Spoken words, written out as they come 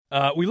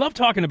We love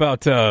talking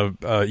about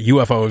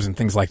UFOs and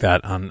things like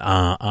that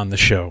on the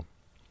show,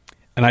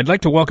 and I'd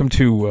like to welcome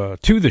to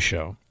the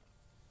show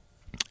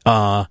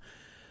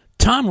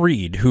Thom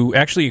Reed, who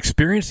actually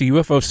experienced a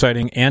UFO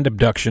sighting and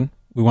abduction.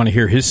 We want to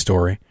hear his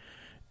story,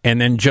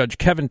 and then Judge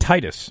Kevin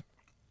Titus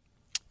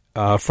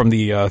from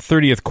the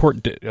 30th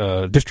Court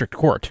District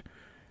Court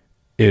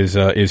is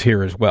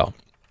here as well.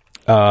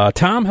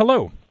 Tom,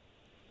 hello.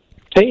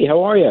 Hey,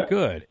 how are you?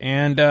 Good,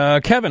 and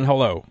Kevin,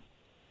 hello.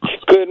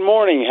 Good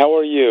morning. How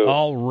are you?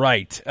 All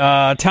right.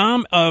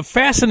 Tom, a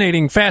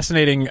fascinating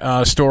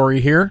story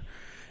here.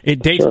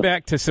 It dates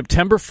back to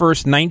September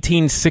 1st,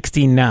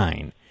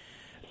 1969.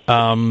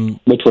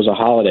 Which was a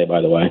holiday,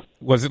 by the way.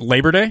 Was it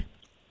Labor Day?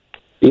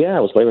 Yeah,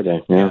 it was Labor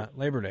Day. Yeah,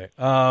 Labor Day.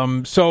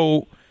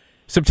 So,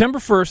 September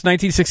 1st,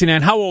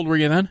 1969, how old were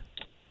you then?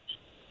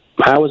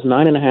 I was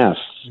 9.5.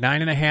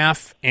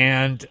 9.5,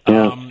 and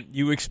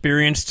you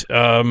experienced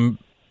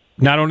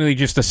not only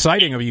just a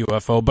sighting of a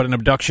UFO, but an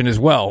abduction as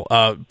well.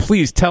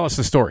 Please tell us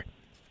the story.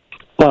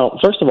 Well,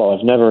 first of all,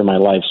 I've never in my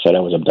life said I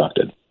was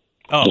abducted.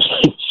 Oh.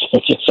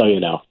 Just so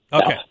you know.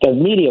 Okay. Now, the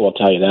media will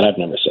tell you that. I've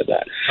never said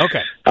that.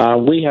 Okay.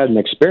 We had an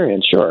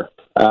experience, sure.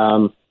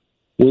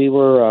 We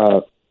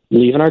were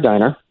leaving our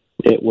diner.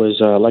 It was,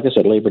 like I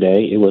said, Labor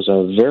Day. It was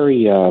a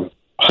very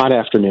hot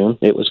afternoon.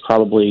 It was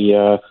probably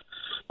right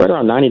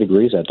around 90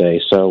 degrees that day,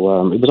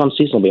 so it was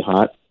unseasonably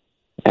hot.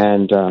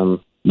 And I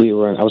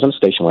was in a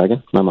station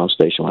wagon, my mom's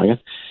station wagon,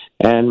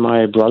 and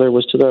my brother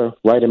was to the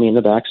right of me in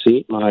the back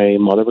seat. My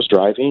mother was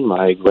driving.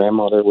 My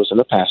grandmother was in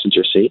the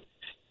passenger seat.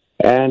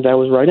 And I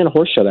was riding a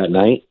horse show that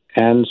night,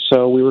 and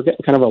so we were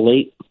getting kind of a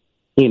late,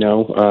 it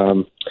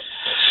was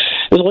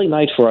a late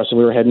night for us, and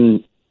we were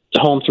heading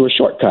home through a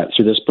shortcut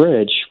through this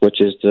bridge,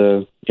 which is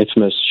the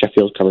infamous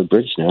Sheffield Covered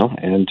Bridge now.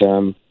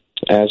 And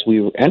as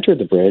we entered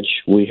the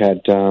bridge, we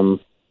had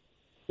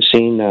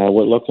seen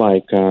what looked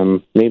like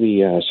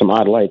maybe some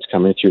odd lights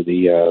coming through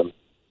the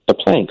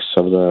planks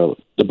of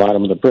the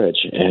bottom of the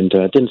bridge, and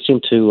didn't seem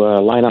to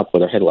line up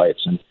with our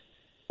headlights. And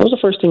that was the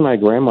first thing my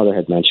grandmother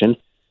had mentioned.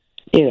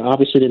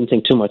 Obviously didn't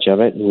think too much of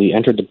it. We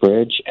entered the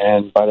bridge,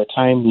 and by the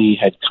time we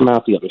had come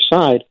out the other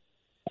side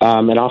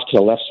and off to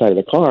the left side of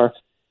the car,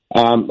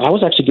 I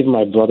was actually giving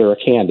my brother a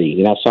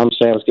candy. Some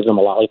say I was giving him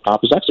a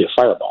lollipop. It was actually a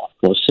fireball.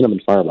 It was cinnamon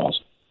fireballs.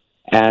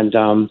 And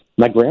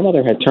my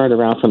grandmother had turned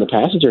around from the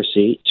passenger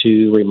seat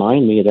to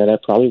remind me that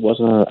it probably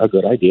wasn't a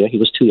good idea. He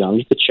was too young.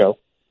 He could choke.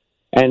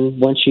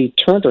 And when she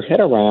turned her head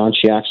around,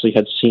 she actually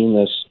had seen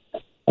this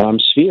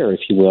sphere,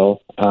 if you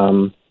will,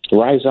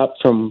 rise up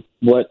from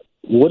what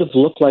would have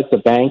looked like the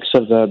banks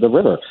of the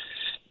river.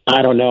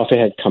 I don't know if it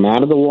had come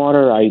out of the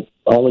water. I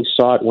only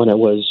saw it when it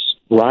was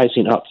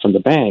rising up from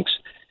the banks.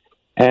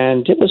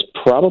 And it was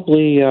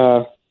probably,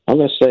 I'm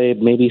going to say,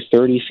 maybe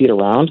 30 feet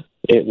around.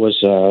 It was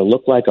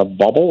looked like a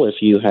bubble.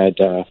 If you had,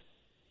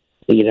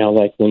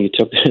 like when you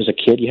took as a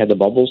kid, you had the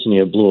bubbles and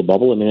you blew a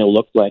bubble. I mean, it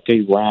looked like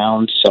a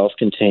round,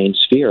 self-contained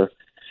sphere.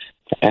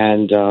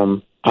 And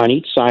on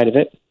each side of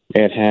it,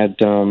 it had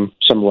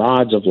some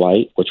rods of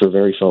light, which were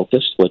very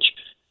focused, which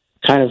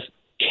kind of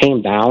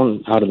came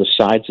down out of the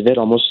sides of it,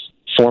 almost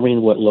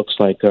forming what looks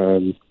like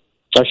a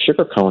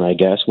sugar cone, I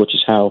guess, which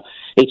is how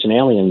Ancient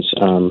Aliens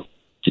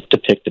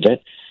depicted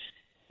it.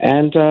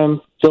 And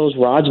those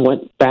rods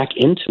went back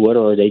into it,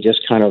 or they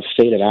just kind of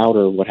faded out,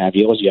 or what have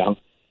you. I was young.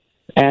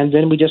 And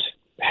then we just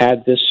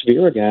had this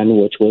sphere again,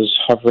 which was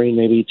hovering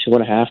maybe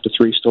 2.5 to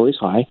 3 stories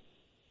high.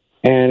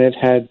 And it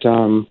had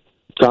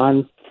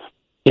gone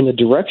in the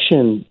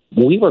direction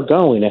we were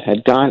going. It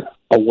had gone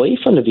away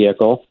from the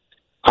vehicle,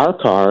 our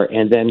car,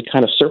 and then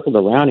kind of circled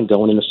around and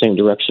going in the same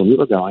direction we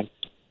were going,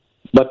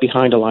 but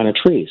behind a line of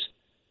trees.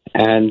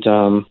 And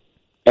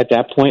at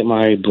that point,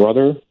 my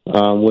brother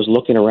was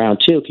looking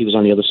around, too. He was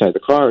on the other side of the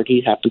car, and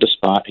he happened to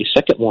spot a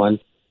second one,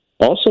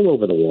 also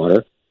over the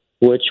water,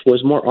 which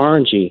was more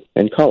orangey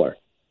in color.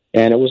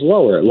 And it was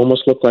lower. It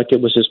almost looked like it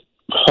was just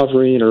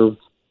hovering or,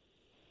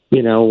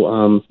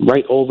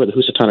 right over the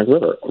Housatonic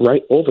River,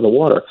 right over the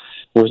water,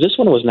 whereas this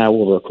one was now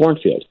over a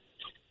cornfield.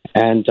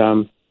 And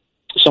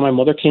so my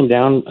mother came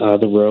down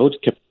the road,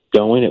 kept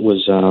going. It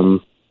was,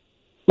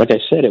 like I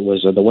said, it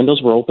was the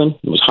windows were open.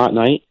 It was a hot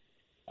night.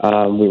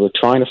 We were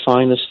trying to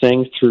find this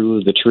thing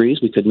through the trees.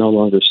 We could no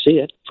longer see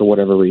it for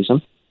whatever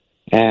reason.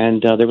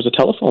 And there was a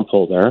telephone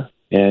pole there,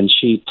 and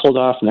she pulled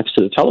off next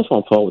to the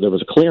telephone pole. There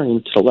was a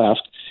clearing to the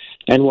left.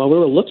 And while we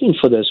were looking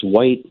for this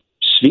white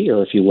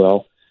sphere, if you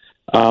will,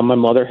 my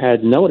mother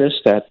had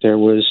noticed that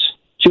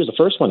she was the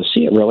first one to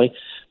see it, really,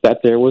 that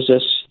there was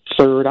this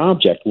third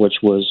object,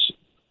 which was,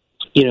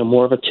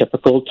 more of a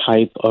typical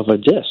type of a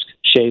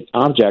disc-shaped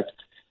object.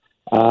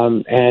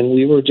 And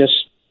we were just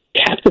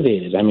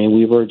captivated. I mean,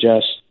 we were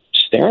just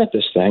staring at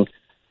this thing.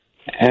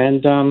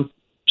 And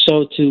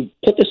so to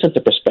put this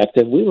into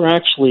perspective, we were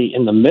actually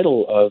in the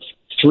middle of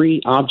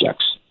 3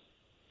 objects.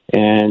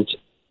 And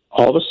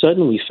all of a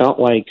sudden, we felt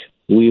like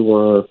we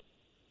were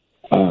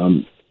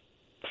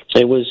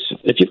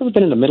if you've ever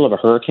been in the middle of a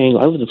hurricane,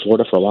 I lived in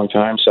Florida for a long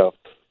time, so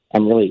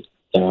I'm really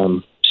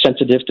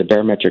sensitive to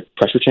barometric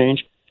pressure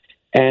change.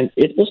 And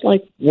it was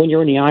like when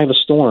you're in the eye of a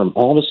storm,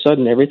 all of a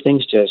sudden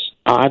everything's just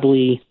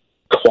oddly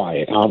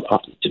quiet,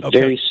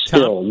 very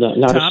still,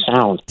 not a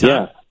sound.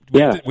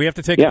 We have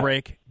to take a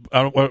break.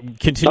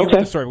 Continue with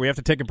the story. We have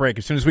to take a break.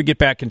 As soon as we get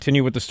back,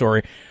 continue with the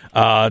story.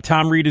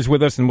 Thom Reed is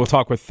with us, and we'll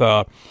talk with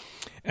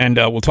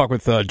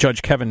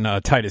Judge Kevin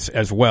Titus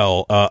as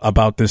well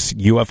about this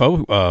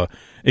UFO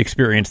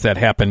experience that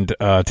happened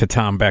to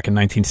Thom back in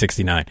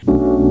 1969.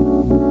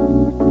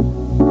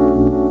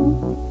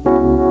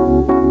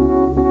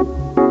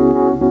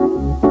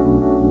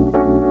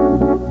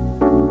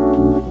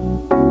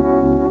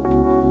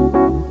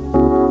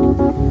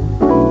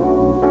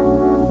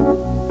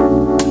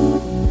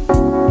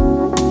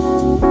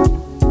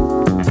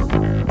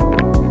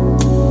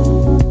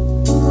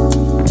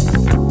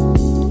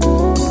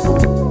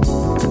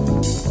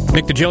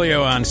 Nick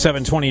Digilio on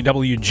 720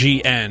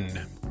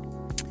 WGN.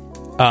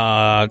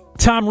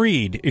 Thom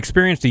Reed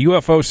experienced a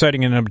UFO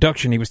sighting and an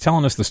abduction. He was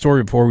telling us the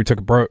story before we took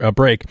a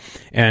break.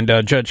 And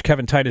Judge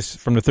Kevin Titus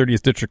from the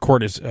 30th District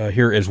Court is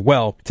here as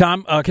well.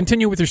 Thom,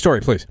 continue with your story,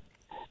 please.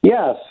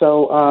 Yeah,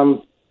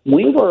 so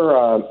we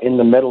were in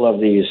the middle of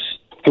these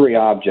three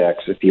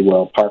objects, if you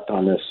will, parked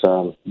on this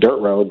dirt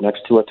road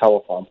next to a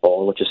telephone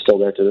pole, which is still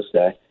there to this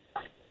day.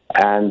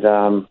 And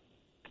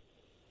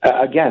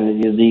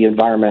again, the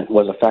environment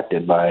was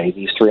affected by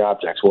these three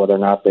objects, whether or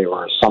not they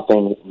were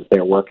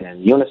working in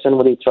unison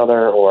with each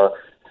other or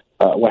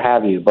what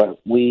have you.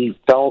 But we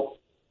felt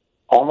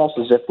almost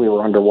as if we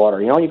were underwater.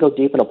 You know, you go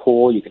deep in a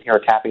pool, you can hear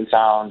a tapping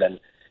sound and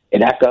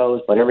it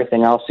echoes, but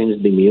everything else seems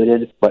to be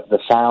muted. But the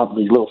sound,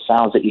 these little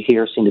sounds that you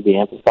hear seem to be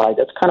amplified.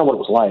 That's kind of what it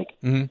was like.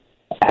 Mm-hmm.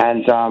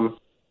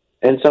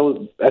 And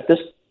so at this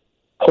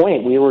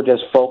point, we were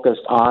just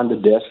focused on the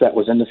disc that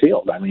was in the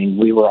field. I mean,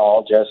 we were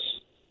all just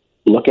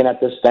looking at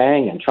this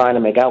thing and trying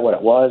to make out what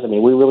it was. I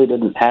mean, we really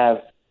didn't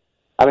have,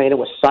 it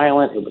was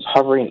silent, it was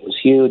hovering, it was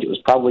huge. It was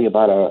probably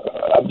about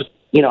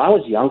I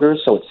was younger,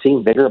 so it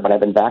seemed bigger, but I've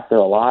been back there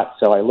a lot.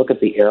 So I look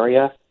at the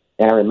area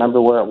and I remember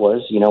where it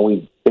was. You know,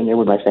 we've been there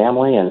with my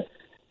family and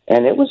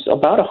it was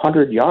about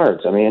 100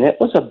 yards. I mean, it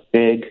was a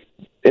big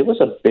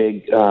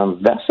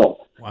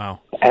vessel.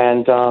 Wow.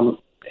 And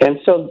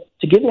so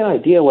to give you an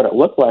idea what it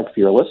looked like for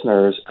your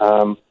listeners,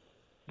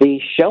 the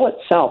shell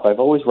itself, I've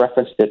always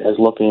referenced it as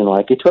looking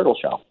like a turtle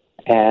shell.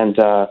 And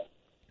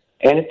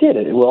it did.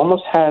 It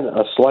almost had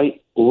a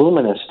slight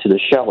luminous to the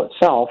shell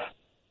itself,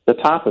 the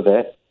top of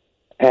it,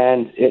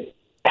 and it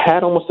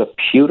had almost a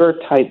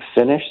pewter-type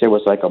finish. There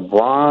was like a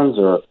bronze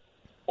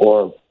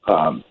or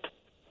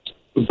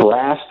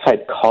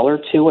brass-type color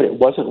to it. It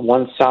wasn't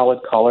one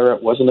solid color.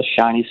 It wasn't a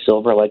shiny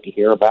silver like you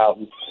hear about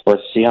or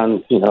see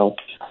on,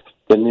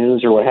 the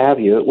news or what have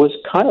you. It was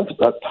kind of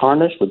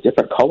tarnished with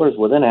different colors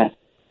within it.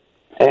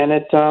 And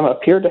it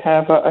appeared to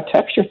have a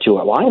texture to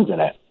it, lines in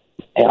it.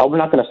 And I'm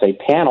not going to say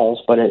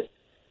panels, but it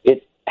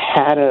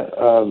had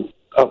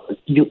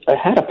it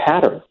had a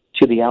pattern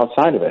to the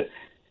outside of it.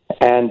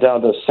 And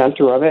the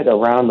center of it,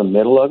 around the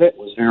middle of it,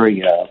 was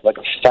very like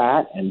a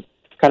fat and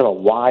kind of a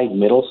wide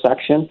middle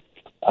section.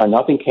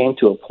 Nothing came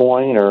to a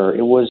point, or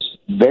it was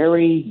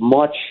very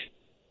much,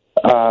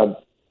 the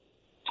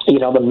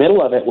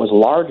middle of it was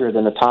larger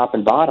than the top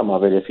and bottom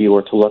of it if you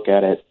were to look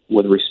at it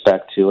with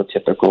respect to a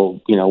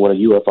typical, what a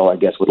UFO, I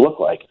guess, would look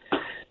like.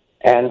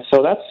 And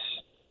so that's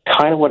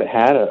kind of what it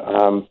had.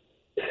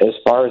 As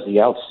far as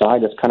the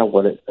outside, that's kind of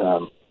what it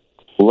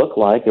looked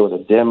like. It was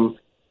a dim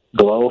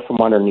glow from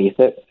underneath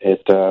it.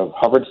 It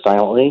hovered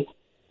silently.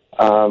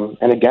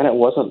 And again, it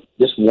wasn't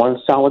just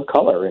one solid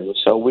color. And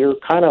so we were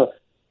kind of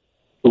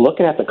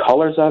looking at the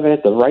colors of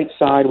it. The right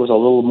side was a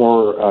little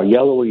more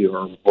yellowy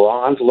or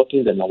bronze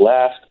looking than the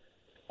left.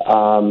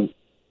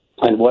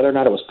 And whether or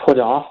not it was put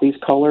off these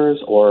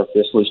colors or if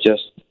this was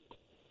just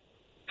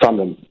from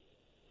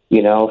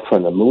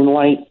the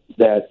moonlight,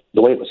 that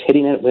the way it was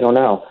hitting it, we don't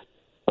know.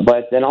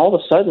 But then all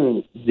of a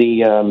sudden,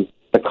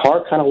 the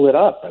car kind of lit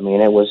up. I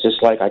mean, it was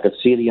just like I could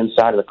see the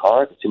inside of the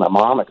car. I could see my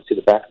mom. I could see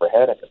the back of her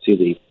head. I could see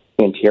the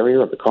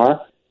interior of the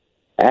car.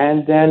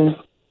 And then,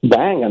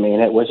 bang,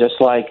 it was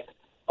just like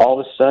all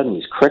of a sudden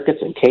these crickets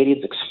and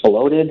katydids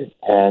exploded,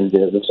 and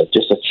there was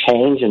just a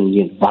change in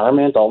the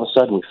environment. All of a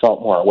sudden we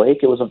felt more awake.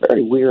 It was a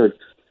very weird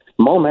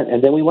moment,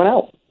 and then we went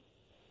out.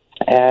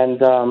 And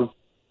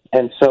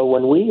so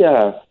when we,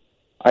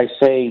 I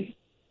say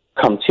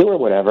come to or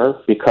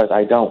whatever, because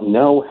I don't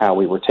know how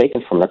we were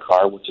taken from the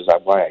car, which is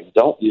why I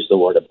don't use the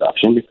word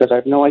abduction, because I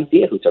have no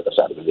idea who took us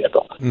out of the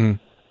vehicle. Mm.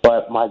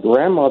 But my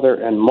grandmother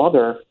and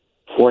mother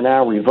were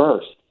now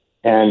reversed,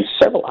 and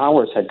several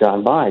hours had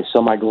gone by.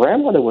 So my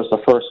grandmother was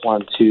the first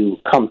one to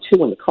come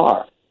to in the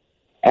car,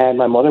 and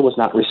my mother was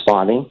not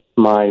responding.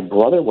 My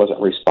brother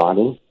wasn't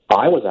responding.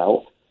 I was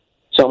out.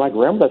 So my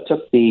grandmother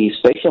took the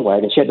station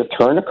wagon. She had to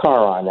turn the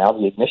car on now.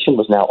 The ignition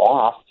was now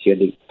off. She had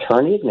to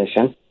turn the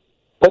ignition,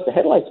 put the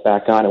headlights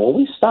back on, and when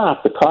we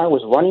stopped, the car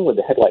was running with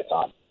the headlights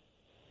on.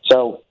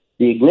 So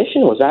the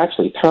ignition was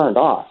actually turned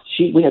off.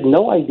 We had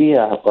no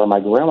idea, or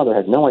my grandmother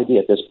had no idea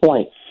at this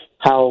point,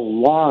 how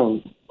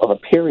long of a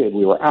period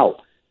we were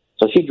out.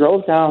 So she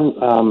drove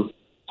down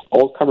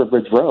Old Covered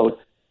Bridge Road,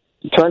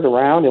 turned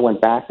around and went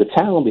back to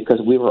town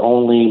because we were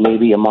only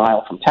maybe a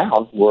mile from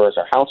town, whereas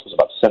our house was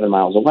about 7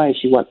 miles away.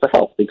 She went for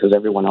help because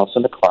everyone else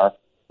in the car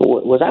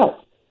was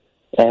out.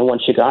 And when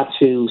she got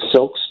to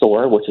Silk's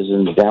store, which is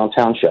in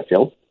downtown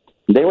Sheffield,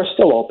 they were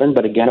still open,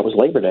 but again, it was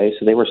Labor Day,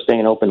 so they were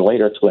staying open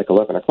later till like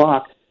 11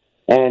 o'clock.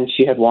 And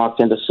she had walked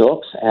into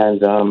Silk's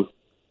and,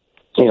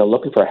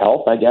 looking for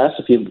help, I guess,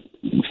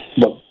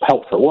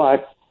 help for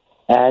what.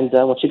 And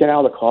when she got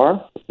out of the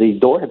car, the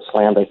door had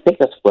slammed. I think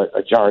that's what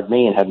jarred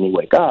me and had me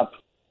wake up.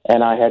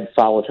 And I had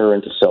followed her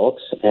into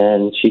Silk's,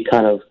 and she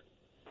kind of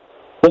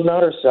was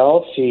not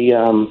herself. She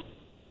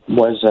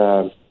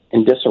was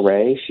in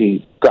disarray.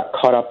 She got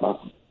caught up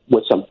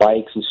with some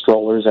bikes and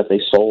strollers that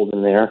they sold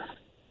in there.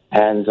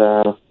 And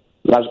I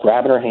was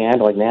grabbing her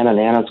hand, like, Nana,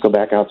 let's go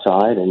back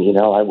outside. And,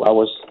 I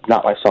was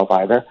not myself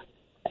either.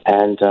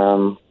 And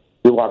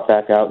we walked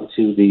back out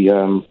into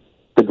the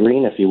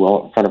green, if you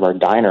will, in front of our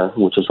diner,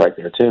 which was right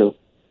there, too.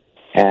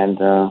 And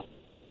by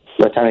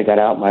the time I got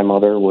out, my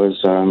mother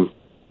was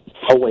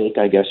awake,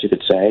 I guess you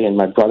could say, and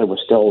my brother was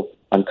still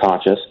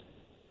unconscious.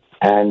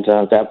 And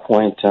at that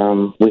point,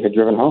 we had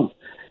driven home.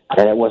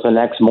 And it was the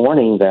next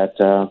morning that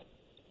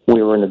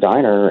we were in the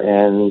diner,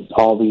 and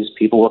all these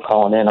people were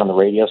calling in on the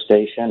radio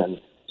station and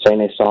saying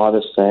they saw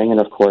this thing. And,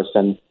 of course,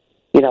 then,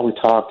 we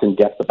talked in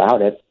depth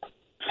about it.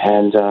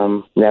 And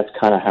that's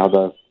kind of how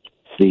the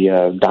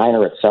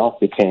diner itself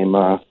became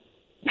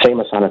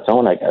famous on its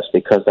own, I guess,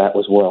 because that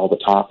was where all the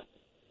talk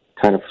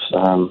kind of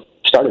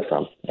started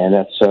from. And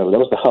that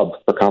was the hub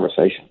for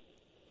conversation.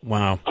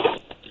 Wow.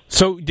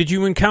 So did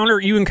you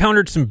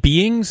encountered some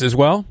beings as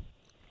well?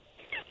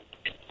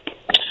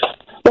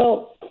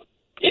 Well,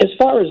 as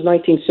far as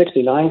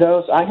 1969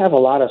 goes, I have a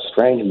lot of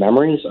strange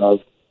memories of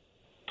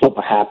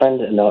what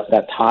happened in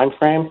that time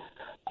frame.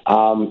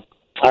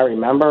 I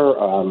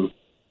remember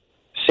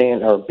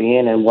seeing or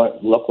being in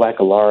what looked like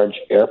a large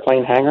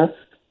airplane hangar.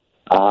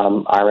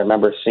 I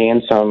remember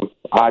seeing some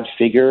odd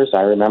figures.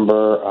 I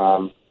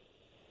remember,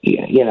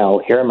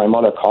 hearing my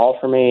mother call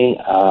for me.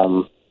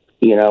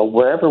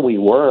 Wherever we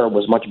were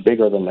was much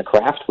bigger than the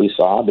craft we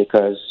saw,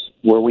 because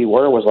where we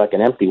were was like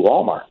an empty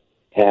Walmart.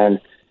 And,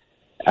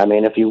 I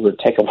mean, if you would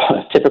take a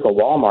typical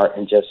Walmart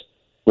and just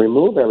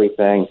remove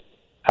everything,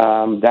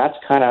 that's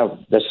kind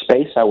of the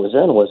space I was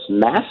in was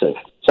massive.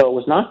 So it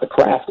was not the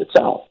craft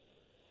itself.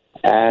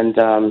 And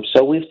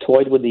so we've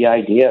toyed with the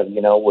idea,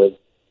 with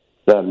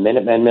the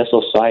Minuteman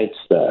missile sites,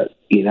 the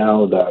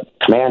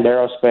Command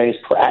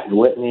Aerospace, Pratt &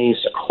 Whitney,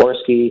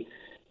 Sikorsky.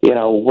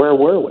 Where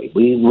were we?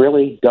 We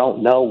really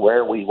don't know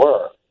where we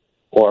were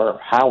or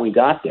how we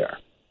got there.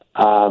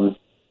 We've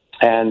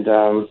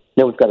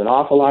got an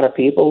awful lot of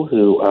people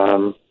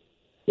who,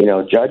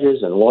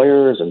 judges and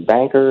lawyers and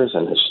bankers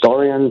and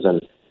historians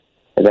and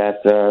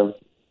that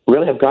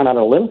really have gone on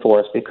a limb for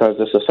us because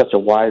this is such a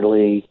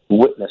widely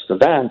witnessed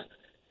event.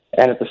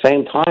 And at the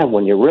same time,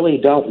 when you really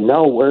don't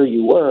know where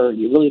you were,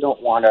 you really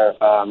don't want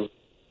to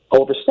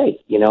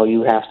overstate.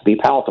 You have to be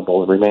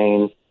palatable and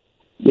remain,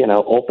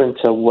 open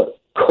to what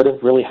could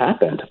have really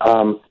happened.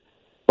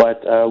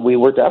 But we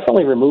were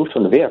definitely removed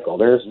from the vehicle.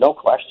 There's no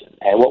question.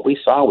 And what we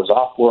saw was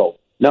off-world,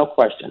 no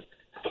question.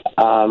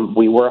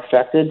 We were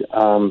affected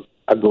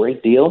a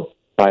great deal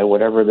by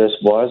whatever this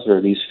was or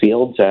these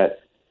fields that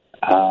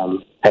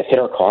had hit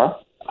our car.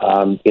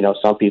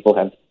 Some people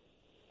have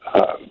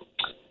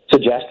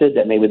suggested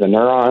that maybe the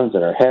neurons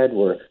in our head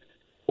were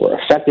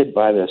affected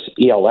by this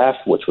ELF,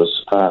 which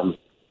was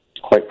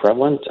quite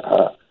prevalent.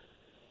 But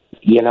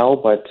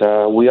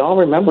we all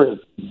remember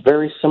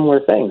very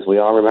similar things. We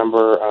all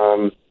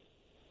remember,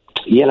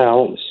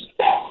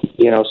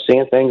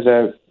 seeing things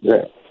that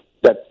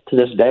to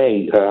this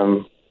day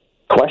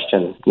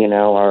question,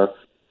 what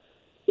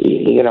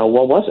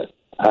was it?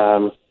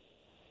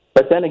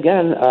 But then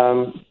again,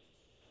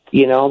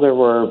 there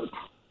were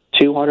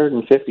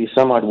 250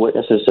 some odd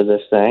witnesses to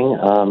this thing.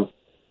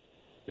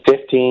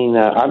 15.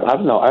 I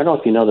don't know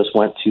if you know this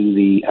went to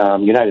the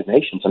United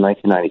Nations in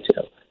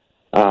 1992.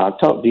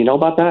 Do you know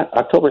about that?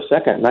 October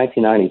 2nd,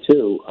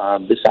 1992.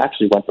 This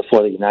actually went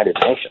before the United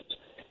Nations,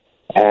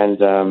 and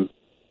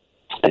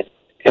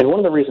one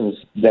of the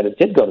reasons that it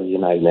did go to the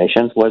United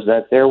Nations was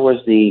that there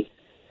was the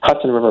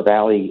Hudson River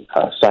Valley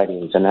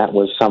sightings, and that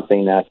was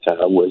something that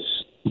was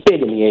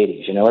big in the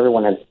 80s.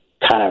 Everyone had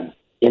kind of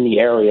in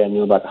the area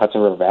knew about the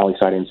Hudson River Valley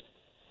sightings.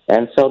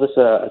 And so this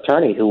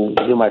attorney who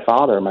knew my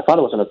father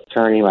was an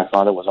attorney, my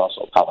father was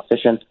also a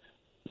politician,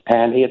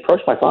 and he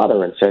approached my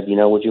father and said,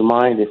 would you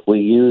mind if we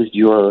used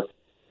your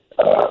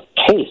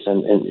case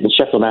in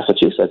Sheffield,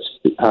 Massachusetts,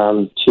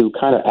 to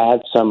kind of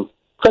add some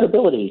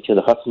credibility to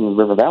the Hudson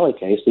River Valley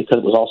case, because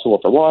it was also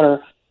upper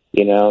water,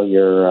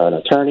 you're an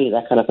attorney,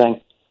 that kind of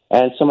thing.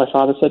 And so my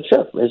father said,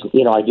 sure,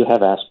 I do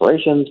have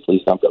aspirations.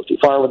 Please don't go too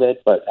far with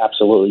it, but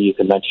absolutely you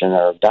can mention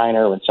our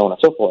diner and so on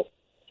and so forth.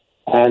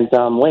 And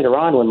later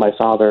on, when my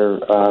father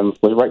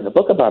was writing a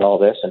book about all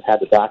this and had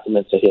the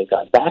documents that he had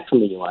gotten back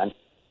from the UN,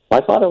 my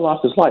father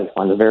lost his life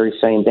on the very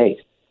same date.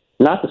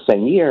 Not the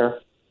same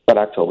year, but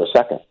October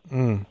 2nd.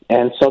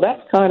 And so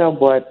that's kind of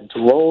what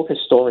drove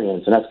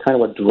historians, and that's kind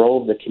of what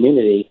drove the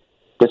community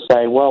to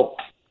say, well,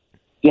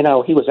 you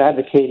know, he was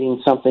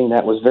advocating something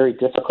that was very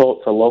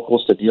difficult for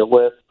locals to deal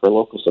with, for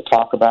locals to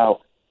talk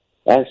about,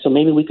 and so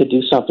maybe we could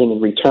do something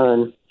in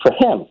return for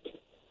him.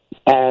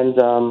 And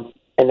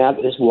that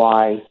is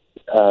why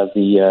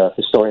the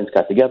historians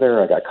got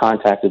together. I got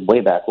contacted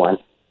way back when,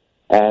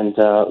 and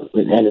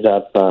we ended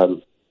up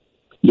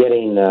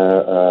getting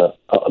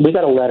we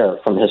got a letter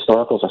from the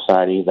Historical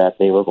Society that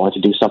they were going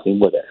to do something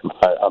with it,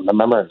 a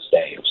Remembrance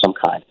Day of some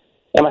kind.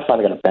 And my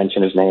father got a bench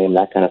in his name,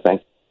 that kind of thing.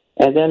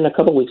 And then a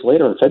couple of weeks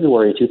later, in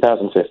February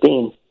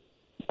 2015,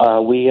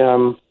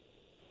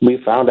 we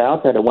found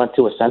out that it went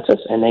to a census,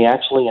 and they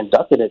actually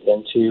inducted it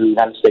into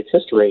United States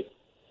history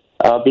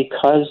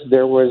because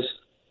there was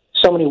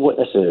so many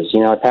witnesses.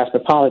 You know, it passed the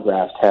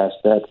polygraph test.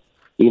 That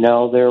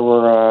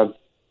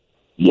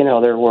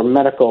there were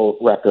medical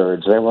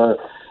records. There were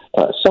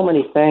so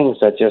many things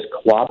that just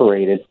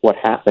corroborated what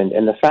happened,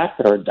 and the fact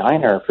that our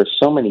diner for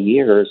so many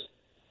years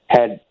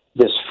had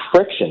this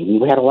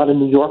friction. We had a lot of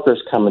New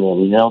Yorkers coming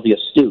in, the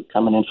astute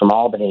coming in from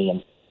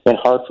Albany and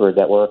Hartford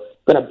that were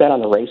going to bet on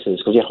the races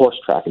because we had a horse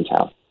track in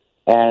town.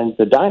 And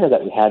the diner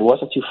that we had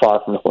wasn't too far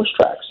from the horse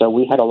track. So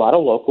we had a lot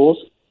of locals,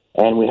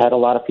 and we had a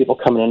lot of people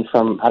coming in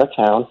from out of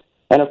town.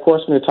 And, of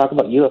course, when we talk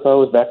about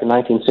UFOs back in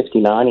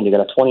 1969, and you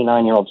got a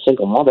 29-year-old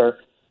single mother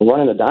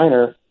running the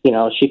diner,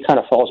 she kind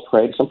of falls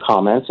prey to some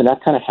comments, and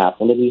that kind of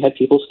happened. And you had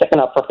people sticking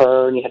up for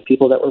her, and you had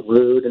people that were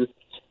rude.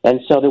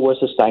 And so there was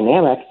this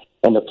dynamic.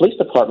 And the police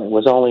department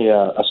was only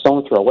a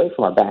stone throw away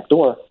from our back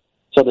door.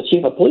 So the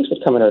chief of police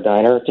would come in our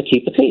diner to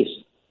keep the peace.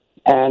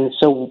 And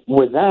so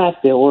with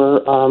that, there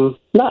were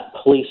not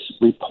police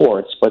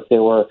reports, but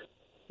there were,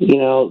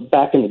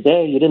 back in the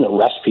day, you didn't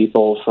arrest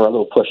people for a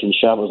little push and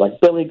shove. It was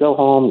like, Billy, go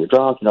home, you're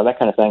drunk, that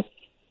kind of thing.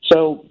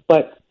 So,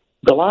 but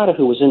Galata,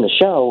 who was in the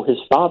show, his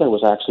father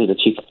was actually the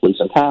chief of police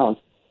in town.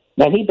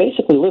 And he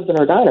basically lived in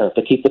our diner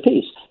to keep the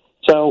peace.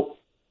 So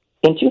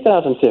in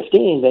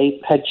 2015,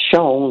 they had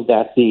shown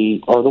that the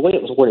way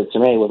it was worded to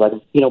me was like,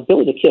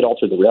 Billy the Kid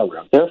altered the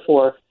railroad.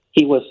 Therefore,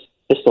 he was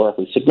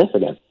historically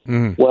significant.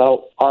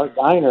 Well, our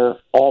diner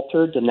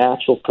altered the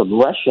natural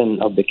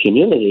progression of the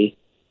community.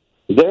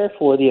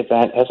 Therefore, the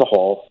event as a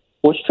whole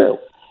was true.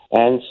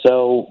 And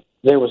so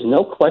there was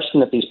no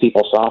question that these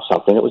people saw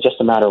something. It was just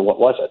a matter of what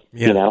was it,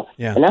 Yeah.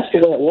 And that's the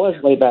way it was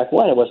way back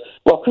when. It was,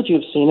 well, could you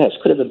have seen this?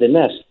 Could it have been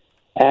this?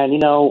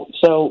 And,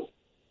 so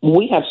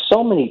we have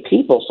so many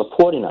people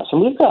supporting us,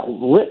 and we've got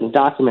written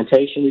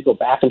documentation. We go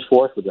back and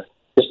forth with the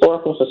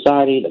Historical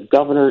Society. The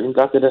governor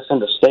inducted us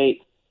into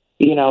state.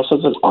 So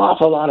there's an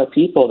awful lot of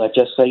people that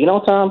just say,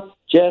 Tom,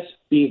 just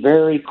be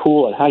very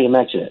cool at how you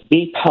mention it.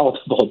 Be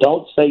palatable.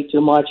 Don't say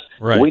too much.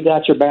 Right. We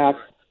got your back,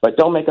 but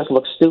don't make us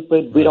look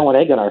stupid. We don't want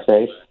egg on our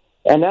face.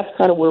 And that's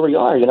kind of where we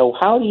are.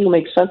 How do you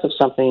make sense of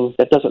something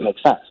that doesn't make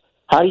sense?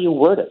 How do you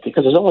word it?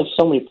 Because there's only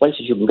so many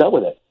places you can go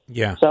with it.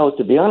 Yeah. So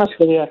to be honest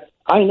with you,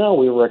 I know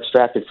we were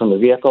extracted from the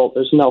vehicle.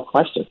 There's no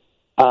question.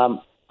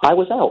 I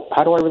was out.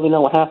 How do I really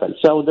know what happened?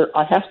 So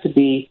I have to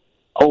be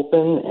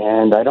open,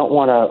 and I don't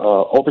want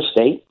to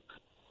overstate.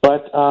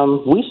 But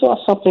we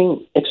saw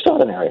something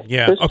extraordinary.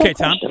 Yeah. There's Okay, no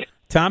Tom. question.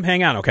 Tom,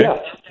 hang on, okay?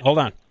 Yeah. Hold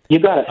on. You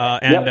got it.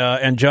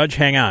 And Judge,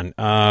 hang on.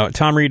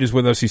 Thom Reed is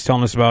with us. He's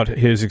telling us about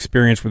his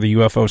experience with the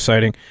UFO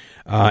sighting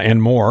and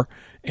more.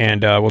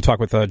 And we'll talk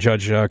with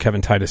Judge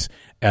Kevin Titus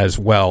as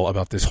well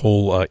about this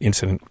whole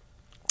incident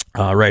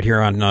right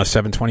here on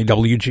 720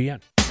 WGN.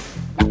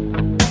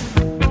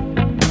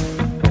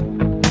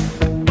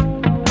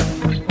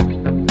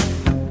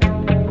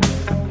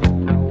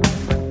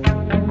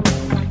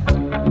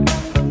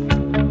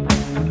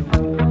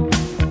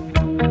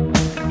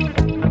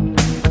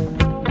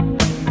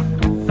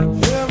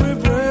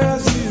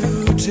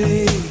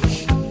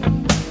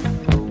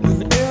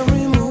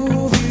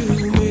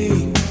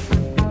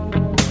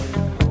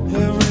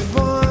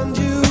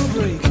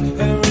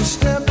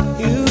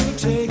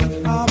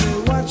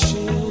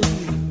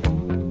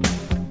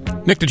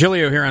 Nick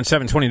Digilio here on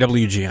 720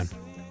 WGN,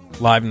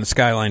 live in the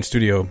Skyline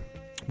studio.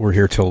 We're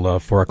here till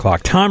 4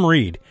 o'clock. Thom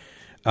Reed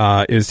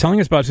is telling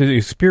us about his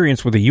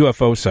experience with a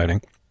UFO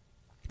sighting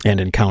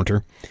and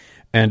encounter.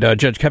 And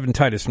Judge Kevin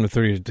Titus from the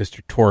 30th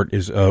District Court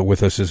is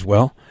with us as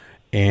well.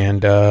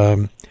 And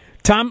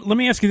Tom, let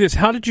me ask you this: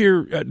 how did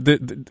your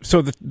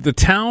the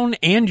town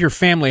and your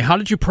family? How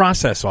did you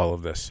process all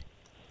of this?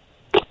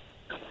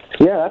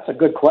 Yeah, that's a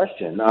good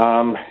question.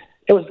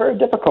 It was very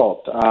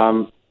difficult.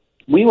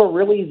 We were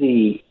really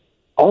the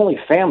only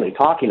family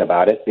talking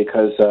about it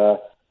because,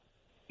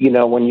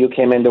 when you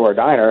came into our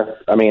diner,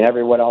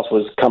 everyone else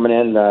was coming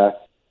in.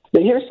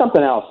 Here's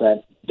something else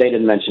that they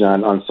didn't mention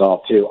on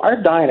Unsolved, too. Our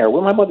diner,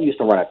 my mother used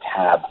to run a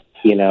tab,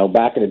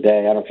 back in the day.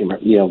 I don't know if you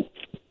remember,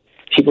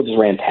 people just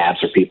ran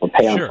tabs for people,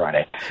 pay on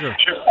Friday. Sure.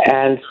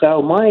 And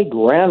so my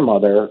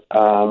grandmother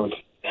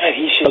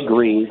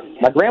agreed.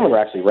 My grandmother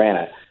actually ran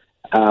it.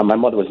 My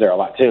mother was there a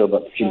lot, too,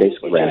 but she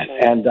basically ran it.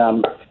 And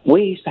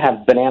we used to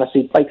have banana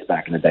seat bikes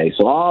back in the day.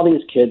 So all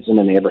these kids in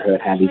the neighborhood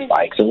had these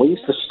bikes, and we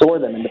used to store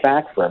them in the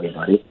back for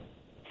everybody.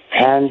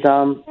 And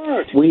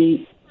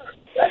we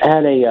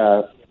had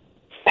a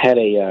had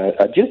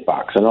a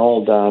jukebox, an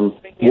old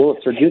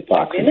Wurlitzer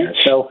jukebox in there.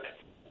 So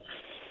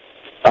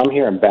I'm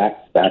hearing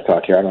back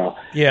talk here. I don't know.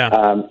 Yeah.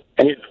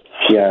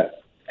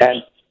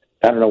 And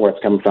I don't know where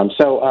it's coming from.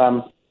 So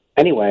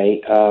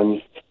anyway,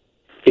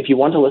 if you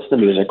want to listen to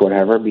music or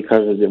whatever,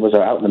 because it was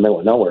out in the middle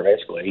of nowhere,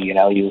 basically,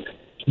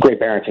 Great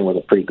Barrington was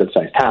a pretty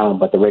good-sized town,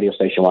 but the radio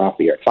station went off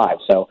the air at 5.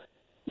 So,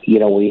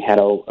 we had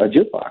a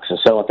jukebox. And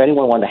so if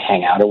anyone wanted to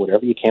hang out or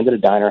whatever, you came to the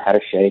diner, had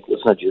a shake,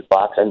 listened to a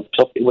jukebox, and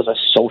so it was a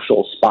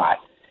social spot.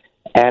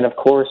 And, of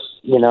course,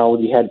 we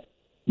had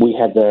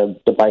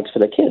the bikes for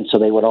the kids, so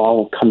they would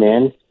all come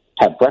in,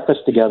 have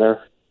breakfast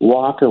together,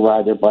 walk or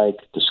ride their bike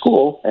to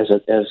school, as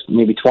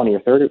maybe 20 or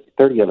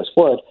 30 of us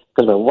would,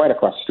 because we were right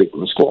across the street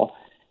from the school.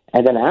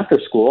 And then after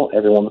school,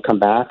 everyone would come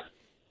back,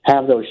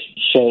 have those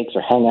shakes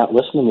or hang out,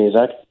 listen to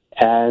music,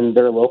 and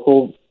their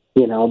local,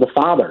 the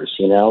fathers,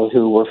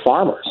 who were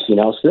farmers,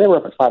 so they were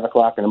up at 5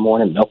 o'clock in the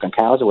morning milking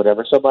cows or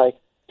whatever. So by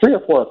 3 or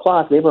 4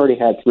 o'clock, they've already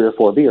had 3 or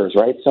 4 beers,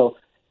 right? So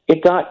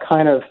it got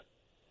kind of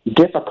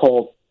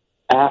difficult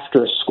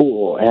after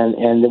school,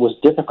 and it was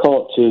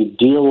difficult to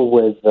deal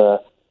with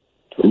the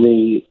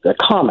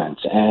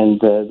comments and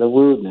the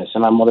rudeness.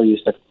 And my mother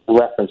used to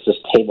reference this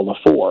table of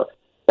 4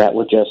 that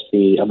would just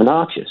be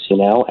obnoxious,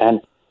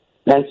 and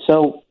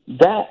so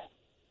that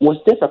was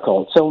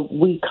difficult. So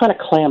we kind of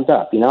clammed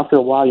up, after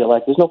a while you're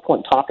like, there's no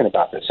point in talking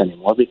about this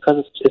anymore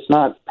because it's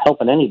not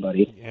helping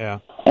anybody. Yeah.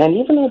 And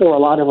even though there were a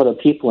lot of other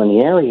people in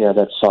the area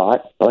that saw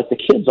it, like the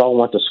kids all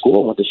went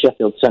to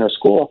Sheffield Center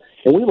School,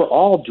 and we were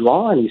all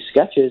drawing these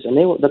sketches, and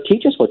the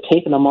teachers were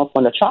taping them up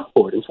on the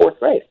chalkboard in 4th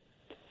grade.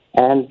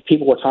 And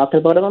people were talking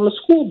about it on the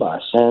school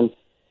bus. And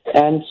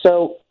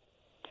so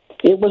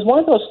it was one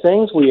of those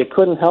things where you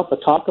couldn't help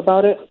but talk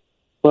about it,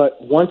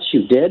 but once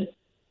you did,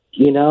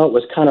 it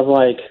was kind of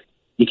like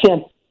you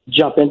can't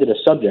jump into the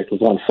subject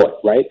with one foot,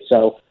 right?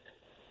 So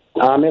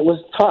it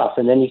was tough,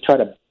 and then you try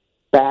to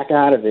back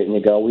out of it, and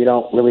you go, we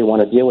don't really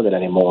want to deal with it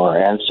anymore.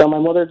 And so my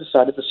mother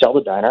decided to sell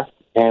the diner,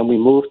 and we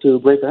moved to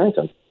Great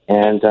Barrington,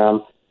 and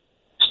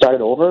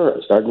started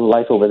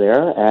life over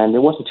there, and it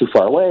wasn't too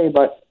far away,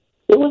 but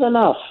it was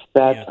enough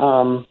that,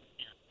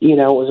 it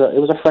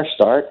was a fresh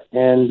start,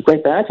 and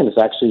Great Barrington is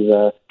actually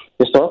the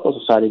historical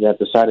society that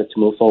decided to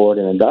move forward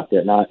and induct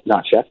it, not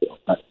Sheffield.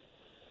 But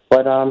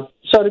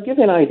so to give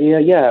you an idea,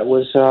 it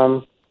was,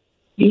 there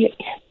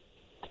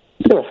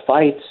were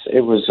fights.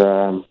 It was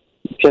a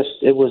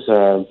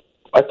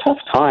tough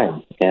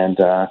time,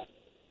 but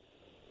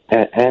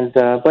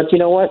you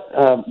know what?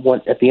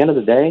 At the end of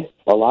the day,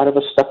 a lot of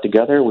us stuck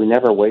together. We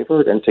never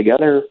wavered, and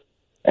together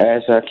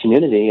as a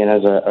community and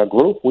as a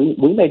group, we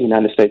made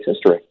United States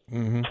history.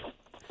 Mm-hmm.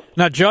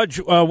 Now, Judge,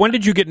 when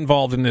did you get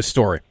involved in this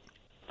story?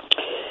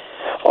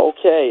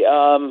 Okay,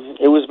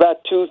 it was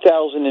about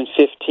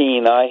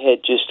 2015. I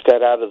had just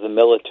got out of the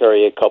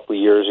military a couple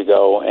of years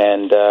ago,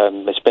 and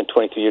I spent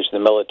 23 years in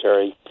the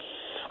military.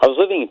 I was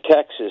living in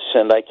Texas,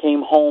 and I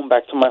came home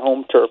back to my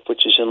home turf,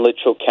 which is in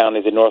Litchfield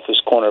County, the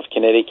northwest corner of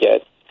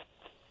Connecticut.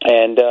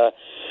 And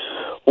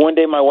one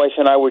day my wife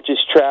and I were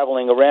just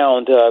traveling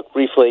around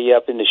briefly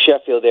up in the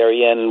Sheffield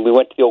area, and we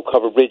went to the old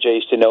covered bridge I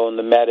used to know in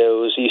the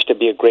Meadows. It used to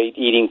be a great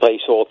eating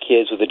place for all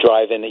kids with a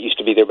drive-in that used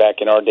to be there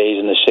back in our days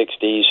in the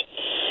 60s.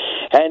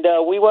 And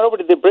we went over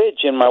to the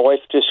bridge, and my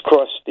wife just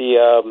crossed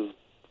the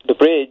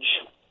bridge.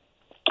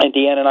 And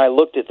Deanna and I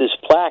looked at this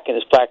plaque, and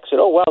this plaque said,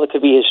 oh, wow, there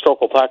could be a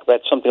historical plaque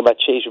about something about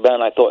Chase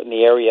Rebellion, I thought, in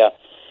the area.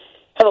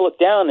 Had a look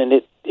down, and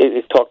it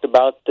talked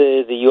about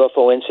the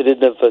UFO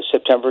incident of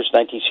September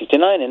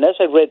 1969. And as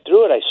I read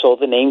through it, I saw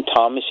the name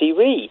Thomas E.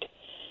 Reed.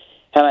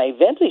 And I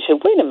eventually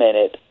said, wait a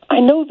minute,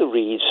 I know the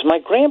Reeds. My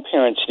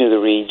grandparents knew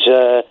the Reeds.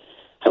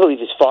 I believe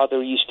his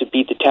father used to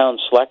be the town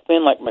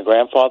selectman, like my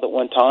grandfather at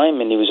one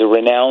time, and he was a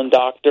renowned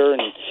doctor,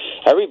 and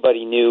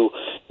everybody knew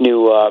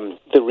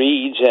the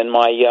Reeds. And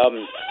my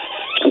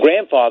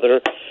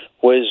grandfather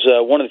was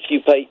one of the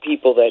few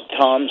people that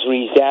Thom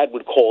Reed's dad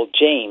would call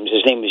James.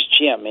 His name was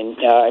Jim, and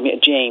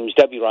James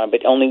W. Ryan,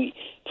 but only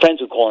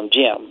friends would call him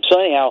Jim. So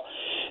anyhow,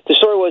 the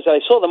story was I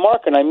saw the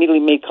marker, and I immediately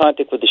made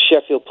contact with the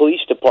Sheffield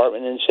Police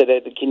Department and said,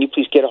 can you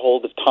please get a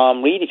hold of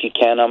Thom Reed if you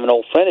can? I'm an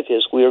old friend of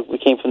his. We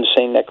came from the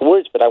same neck of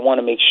woods, but I want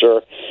to make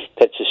sure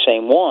that's the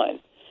same one.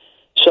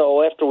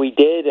 So after we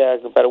did,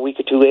 about a week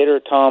or two later,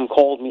 Thom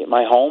called me at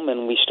my home,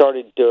 and we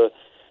started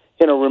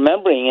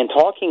remembering and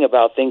talking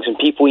about things and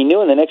people we knew.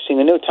 And the next thing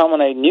I knew, Thom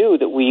and I knew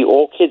that we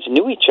all kids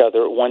knew each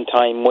other at one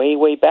time way,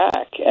 way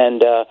back.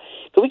 And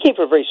we came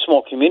from a very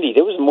small community.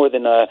 There was more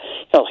than like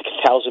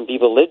 1,000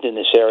 people lived in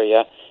this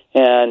area.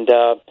 And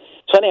so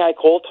anyhow, I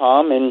called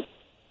Thom, and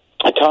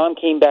Thom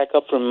came back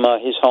up from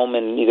his home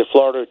in either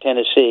Florida or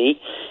Tennessee,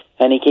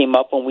 and he came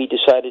up, and we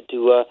decided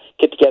to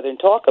get together and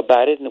talk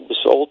about it. And it was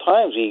old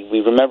times. We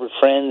remembered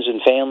friends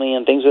and family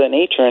and things of that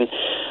nature. And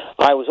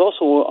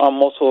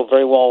I'm also a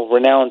very well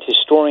renowned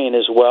historian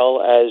as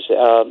well as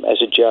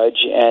a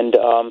judge. And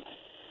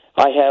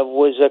I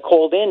was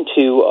called in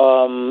to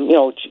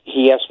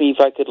he asked me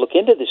if I could look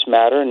into this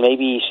matter and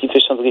maybe see if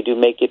there's something to do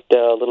to make it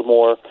a little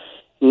more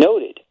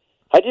noted.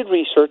 I did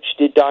research,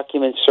 did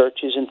document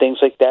searches and things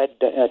like that.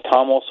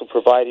 Tom also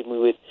provided me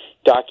with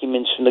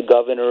documents from the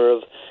governor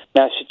of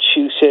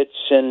Massachusetts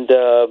and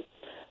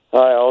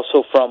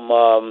also from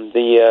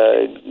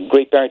the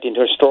Great Barrington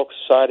Historical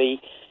Society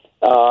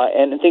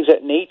and things of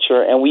that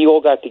nature. And we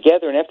all got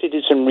together, and after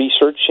did some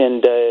research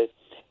and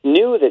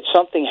knew that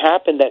something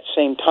happened that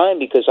same time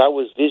because I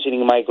was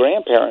visiting my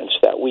grandparents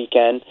that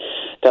weekend,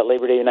 that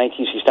Labor Day in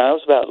 1969. I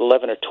was about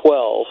 11 or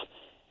 12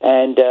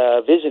 and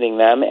visiting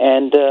them,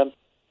 and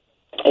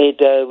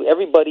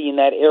everybody in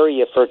that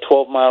area for a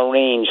 12-mile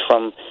range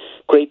from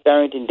Great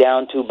Barrington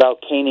down to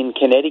about Canaan,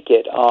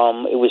 Connecticut,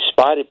 it was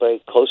spotted by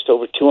close to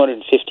over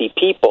 250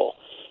 people.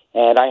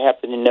 And I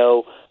happen to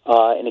know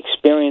an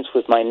experience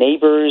with my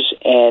neighbors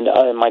and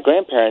my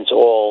grandparents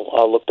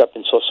all looked up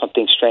and saw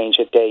something strange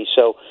that day.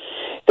 So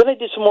then I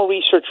did some more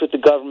research with the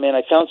government.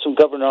 I found some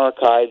government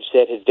archives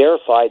that had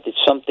verified that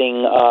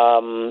something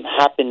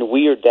happened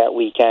weird that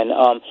weekend.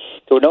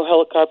 There were no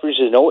helicopters,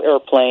 there were no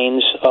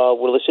airplanes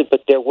were listed,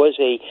 but there was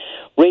a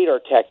radar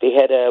tech. They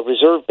had a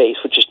reserve base,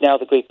 which is now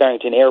the Great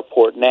Barrington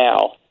Airport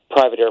now,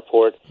 private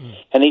airport,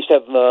 and they used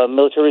to have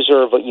military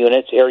reserve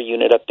units, air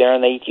unit up there,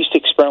 and they used to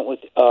experiment with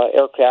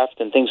aircraft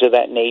and things of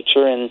that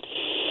nature. And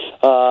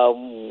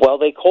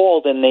they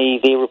called, and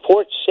the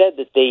report said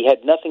that they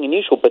had nothing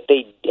unusual, but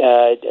they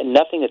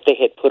nothing that they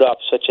had put up,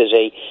 such as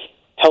a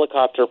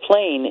helicopter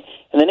plane.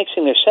 And the next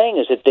thing they're saying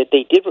is that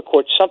they did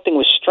record something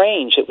was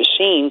strange. It was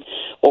seen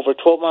over a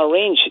 12-mile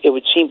range. It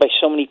was seen by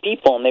so many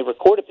people, and they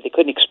recorded it, but they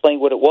couldn't explain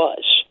what it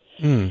was.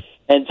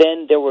 And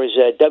then there was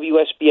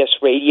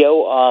WSBS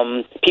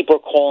radio. People are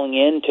calling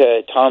in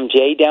to Tom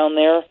J down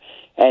there,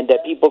 and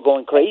people were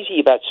going crazy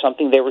about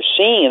something they were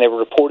seeing, and they were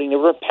reporting there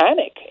were a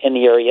panic in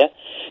the area.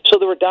 So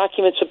there were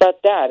documents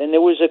about that, and there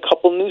was a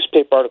couple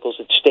newspaper articles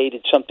that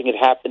stated something had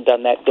happened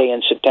on that day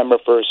on September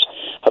 1st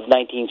of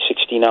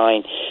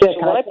 1969. Yeah, so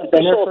when I put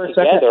this all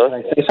together... Can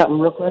I say something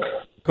real quick?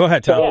 Go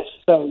ahead, Tom.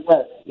 So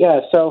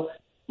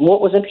what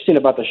was interesting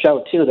about the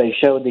show, too, they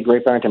showed the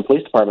Great Barrington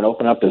Police Department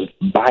open up this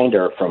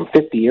binder from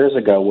 50 years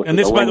ago. And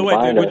this, by the way,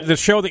 the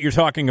show that you're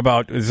talking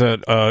about is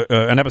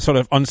an episode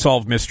of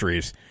Unsolved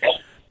Mysteries.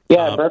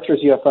 Yeah,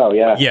 Berkshires UFO,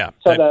 yeah. Yeah.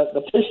 So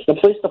the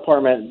police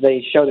department,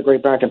 they show the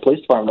Great Barrington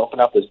Police Department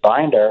open up this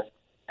binder,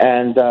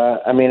 and,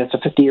 it's a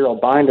 50-year-old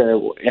binder,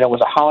 and it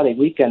was a holiday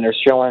weekend. They're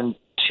showing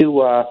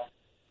two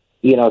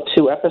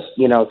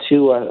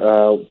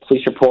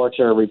police reports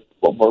or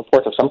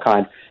reports of some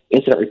kind,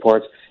 incident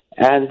reports,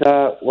 and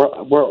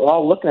we're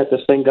all looking at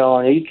this thing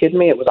going, are you kidding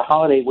me? It was a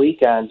holiday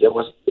weekend.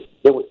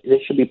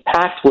 It should be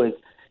packed with,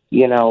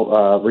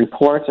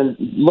 reports, and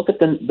look at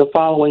the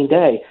following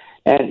day.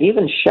 And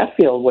even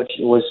Sheffield, which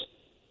was,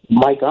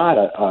 my God,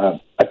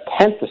 a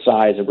tenth the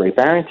size of Great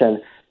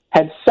Barrington,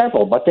 had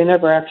several, but they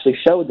never actually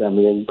showed them.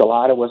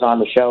 Galata was on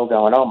the show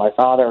going, oh, my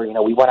father,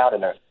 we went out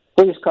in a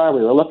police car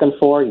we were looking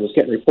for. He was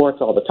getting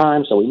reports all the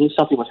time, so we knew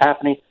something was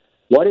happening.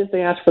 Why didn't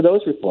they ask for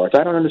those reports?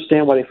 I don't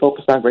understand why they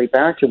focused on Great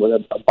Barrington with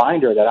a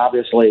binder that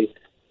obviously,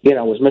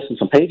 was missing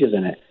some pages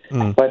in it.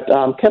 But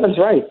Kevin's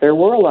right. There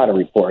were a lot of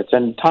reports,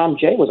 and Tom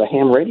J. was a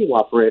ham radio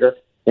operator,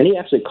 and he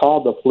actually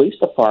called the police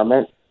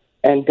department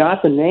and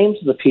got the names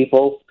of the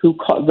people who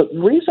called. The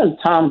reason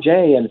Tom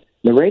J. and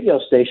the radio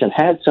station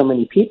had so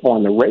many people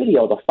on the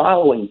radio the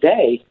following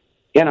day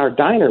in our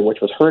diner, which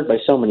was heard by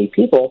so many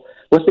people,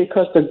 was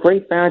because the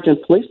Great Barrington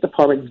Police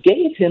Department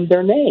gave him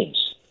their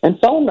names and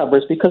phone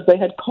numbers because they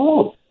had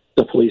called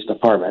the police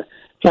department.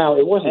 Now,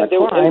 it wasn't a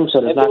crime, so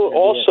there's not... And there were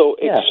also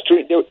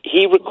extreme...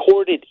 He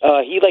recorded...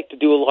 he liked to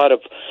do a lot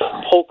of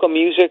polka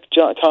music,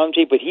 Tom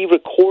J., but he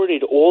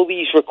recorded all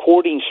these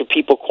recordings for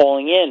people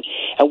calling in,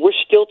 and we're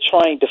still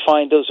trying to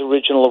find those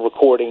original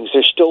recordings.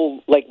 They're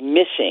still,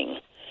 missing.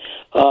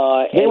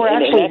 They were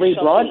actually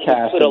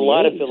rebroadcast. Put a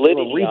lot of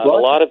validity on a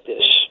lot of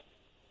this.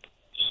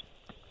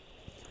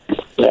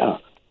 Yeah.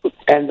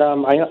 And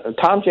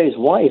Tom J's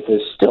wife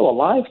is still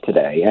alive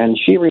today, and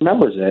she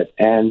remembers it.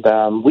 And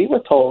we were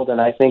told,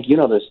 and I think you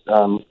know this,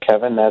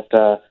 Kevin, that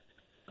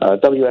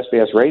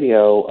WSBS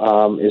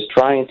Radio is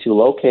trying to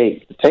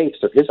locate the tapes.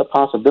 There is a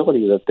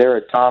possibility that they're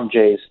at Tom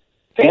J's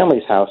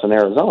family's house in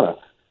Arizona.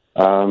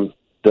 The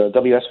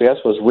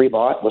WSBS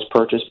was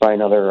purchased by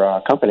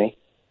another company,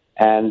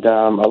 and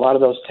a lot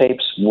of those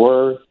tapes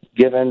were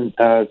given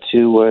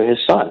to his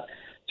son.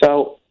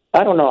 So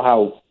I don't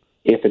know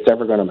if it's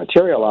ever going to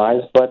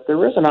materialize, but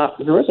there is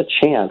a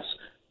chance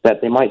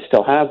that they might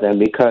still have them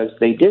because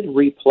they did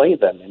replay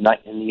them in the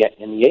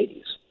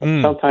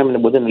 80s, sometime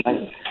within the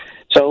 90s.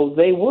 So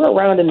they were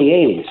around in the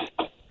 80s,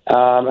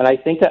 and I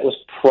think that was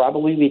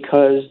probably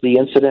because the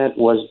incident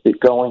was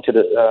going to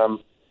the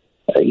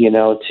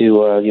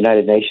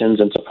United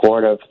Nations in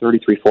support of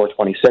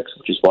 33-426,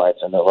 which is why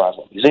it's in the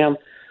Roswell Museum.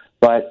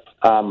 But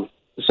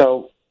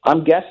so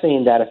I'm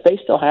guessing that if they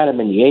still had them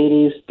in the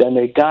 80s, then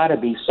they got to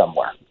be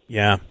somewhere.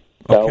 Yeah.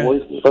 Okay.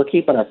 So we're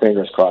keeping our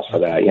fingers crossed for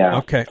that, yeah.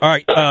 Okay. All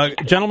right.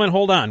 Gentlemen,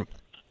 hold on.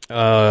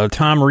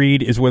 Thom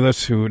Reed is with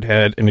us, who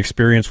had an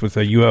experience with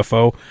a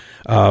UFO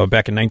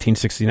back in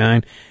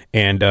 1969,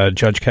 and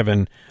Judge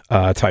Kevin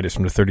Titus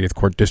from the 30th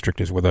Court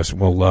District is with us.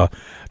 We'll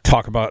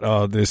talk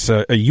about this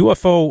a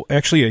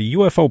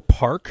UFO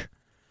park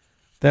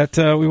that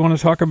we want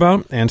to talk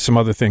about, and some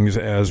other things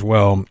as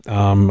well,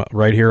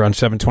 right here on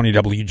 720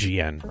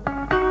 WGN.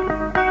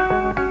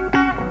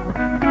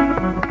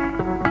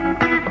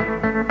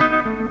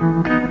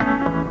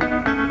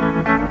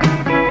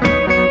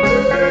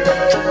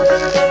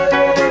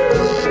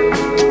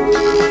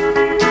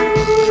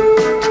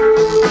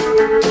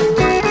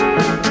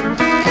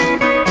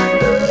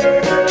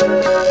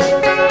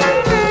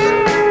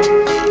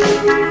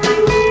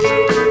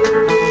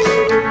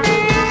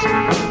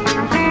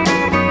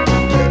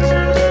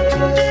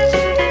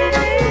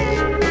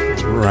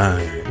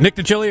 Nick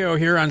Digilio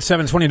here on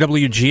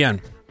 720 WGN.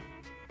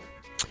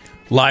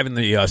 Live in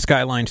the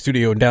Skyline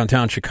studio in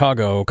downtown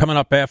Chicago. Coming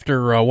up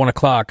after 1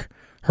 o'clock,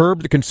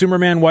 Herb, the consumer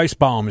man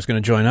Weisbaum, is going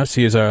to join us.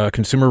 He is a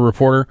consumer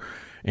reporter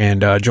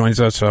and joins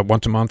us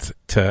once a month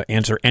to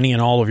answer any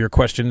and all of your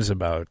questions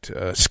about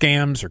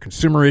scams or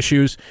consumer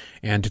issues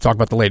and to talk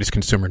about the latest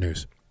consumer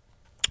news.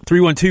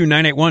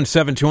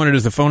 312-981-7200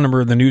 is the phone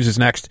number. The news is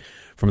next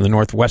from the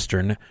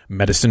Northwestern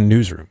Medicine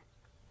Newsroom.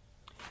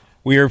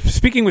 We are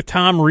speaking with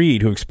Thom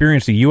Reed, who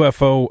experienced a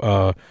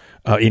UFO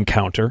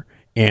encounter,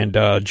 and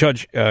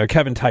Judge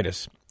Kevin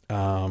Titus.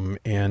 Tom,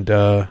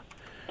 tell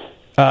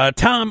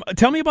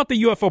me about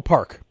the UFO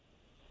park.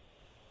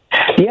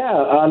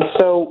 Yeah,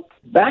 so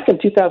back in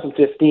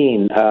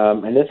 2015,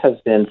 and this has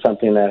been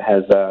something that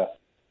has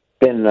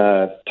been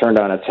turned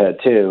on its head,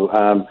 too,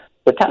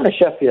 the town of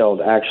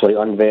Sheffield actually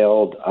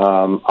unveiled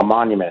a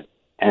monument,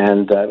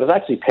 and it was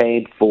actually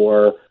paid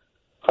for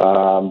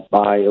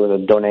it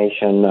was a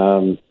donation.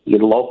 The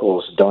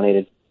locals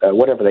donated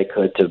whatever they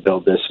could to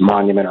build this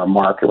monument or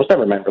marker. It was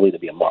never meant really to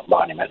be a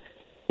monument.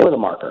 It was a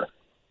marker.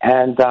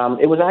 And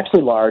it was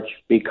actually large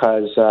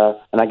because,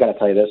 and I got to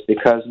tell you this,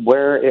 because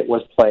where it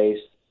was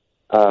placed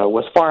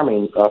was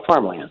farmland.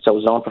 So it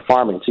was zoned for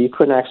farming. So you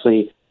couldn't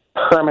actually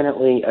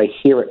permanently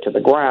adhere it to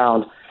the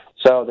ground.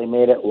 So they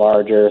made it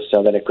larger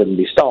so that it couldn't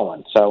be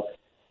stolen. So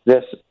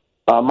this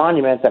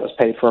monument that was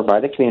paid for by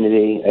the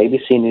community,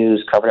 ABC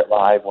News covered it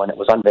live when it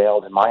was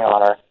unveiled in my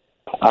honor,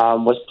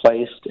 was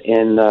placed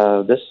in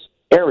this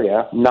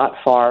area not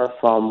far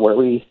from where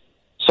we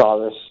saw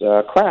this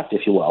craft,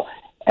 if you will.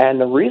 And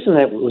the reason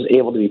that it was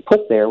able to be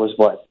put there was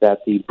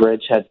that the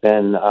bridge had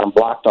been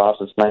blocked off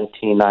since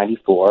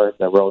 1994.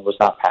 The road was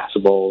not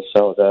passable,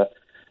 so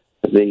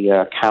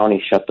the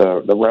county shut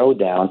the road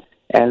down.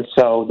 And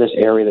so this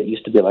area that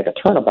used to be like a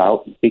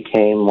turnabout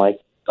became like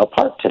a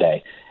park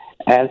today.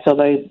 And so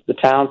the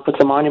town put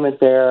the monument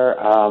there.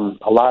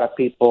 A lot of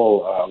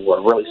people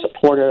were really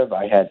supportive.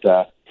 I had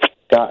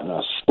gotten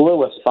a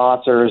slew of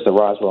sponsors. The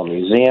Roswell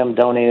Museum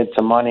donated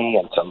some money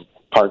and some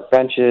park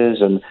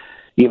benches, and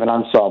even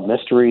Unsolved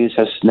Mysteries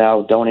has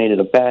now donated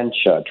a bench.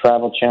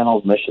 Travel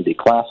Channel, Mission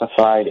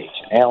Declassified,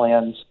 Ancient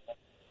Aliens,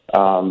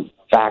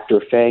 Fact or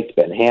Fake,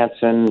 Ben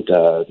Hansen,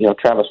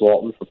 Travis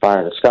Walton from Fire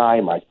in the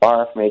Sky, Mike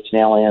Barr from Ancient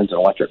Aliens, an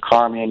electric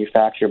car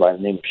manufacturer by the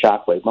name of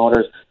Shockwave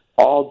Motors,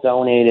 all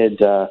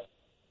donated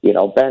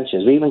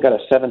benches. We even got a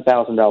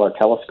 $7,000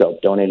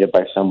 telescope donated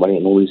by somebody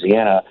in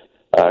Louisiana,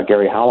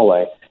 Gary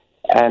Holloway.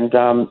 And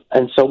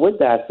so with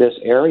that, this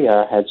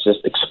area has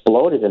just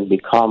exploded and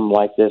become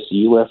like this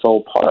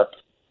UFO park.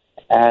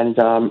 And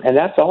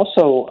that's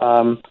also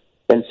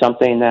been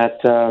something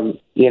that,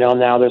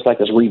 now there's like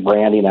this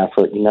rebranding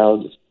effort.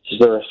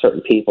 There are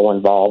certain people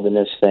involved in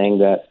this thing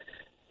that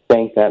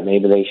think that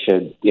maybe they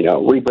should,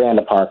 rebrand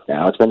the park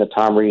now. It's been the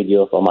Thom Reed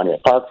UFO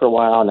Monument Park for a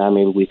while. Now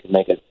maybe we can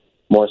make it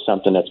more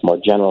something that's more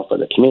general for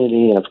the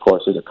community. And, of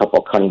course, there's a couple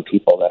of cunning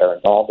people that are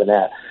involved in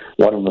that.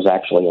 One of them was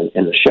actually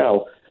in the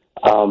show.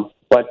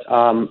 But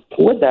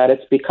with that,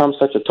 it's become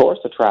such a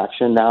tourist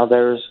attraction. Now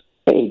there's,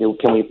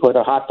 can we put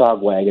a hot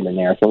dog wagon in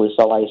there? Can we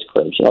sell ice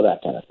cream?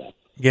 That kind of thing.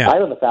 Yeah. I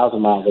live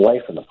 1,000 miles away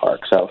from the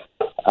park, so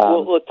Tom,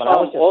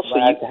 also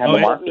glad to have a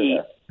marker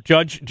there.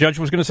 Judge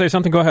was going to say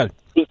something. Go ahead.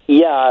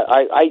 Yeah,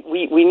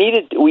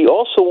 we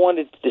also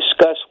wanted to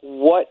discuss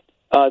what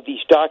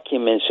these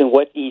documents and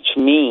what each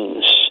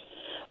means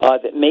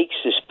that makes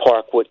this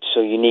park what's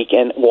so unique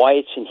and why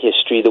it's in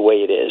history the way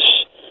it is.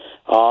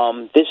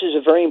 This is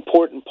a very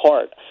important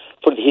part.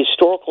 For the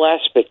historical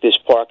aspect of this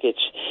park,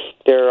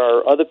 there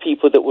are other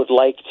people that would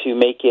like to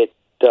make it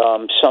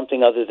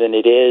something other than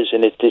it is,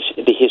 and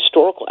the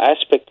historical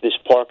aspect of this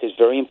park is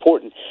very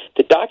important.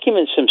 The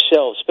documents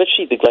themselves,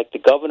 especially the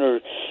governor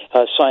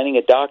signing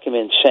a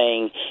document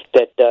saying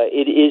that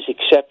it is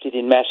accepted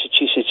in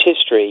Massachusetts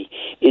history,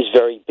 is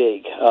very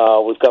big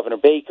with Governor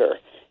Baker.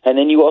 And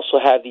then you also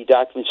have the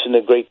documents from the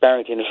Great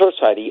Barrington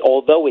Society.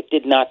 Although it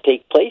did not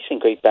take place in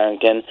Great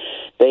Barrington,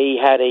 they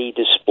had a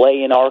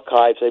display in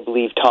archives, I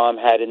believe Tom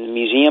had in the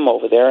museum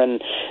over there, and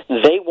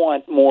they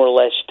want more or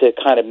less to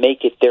kind of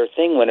make it their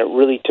thing when it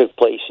really took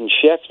place in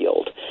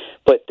Sheffield.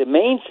 But the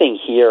main thing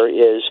here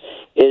is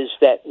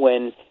that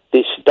when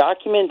this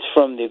document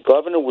from the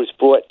governor was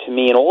brought to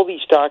me, and all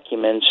these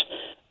documents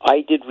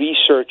I did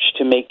research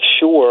to make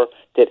sure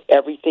that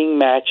everything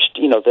matched,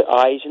 the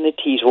I's and the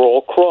T's were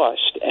all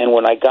crossed. And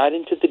when I got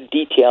into the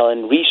detail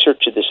and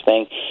research of this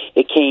thing,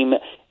 it came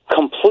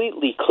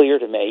completely clear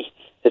to me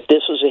that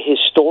this was a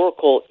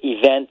historical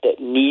event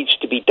that needs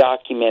to be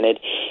documented.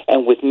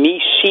 And with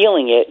me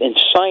sealing it and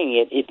signing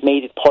it, it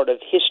made it part of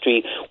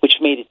history,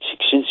 which made it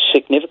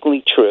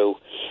significantly true.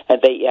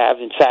 And they have,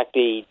 in fact,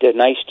 a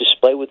nice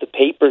display with the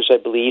papers, I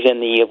believe,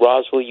 in the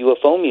Roswell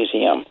UFO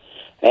Museum.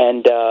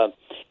 And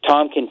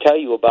Tom can tell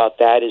you about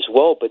that as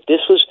well. But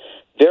this was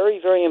very,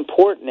 very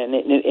important.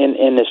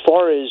 And as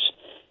far as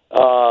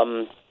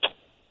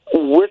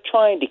we're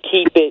trying to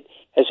keep it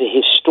as a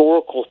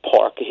historical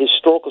park, a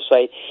historical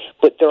site,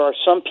 but there are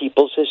some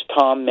people, as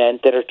Tom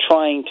meant, that are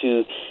trying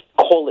to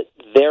call it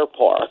their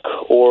park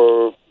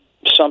or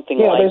something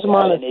like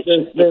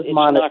that. There's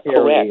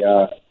monetary.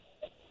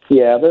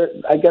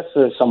 I guess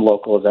there's some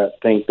locals that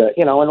think that,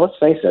 and let's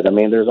face it,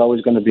 there's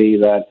always going to be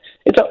that.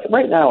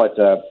 Right now it's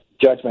a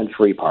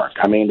judgment-free park.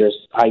 I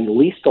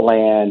lease the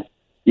land.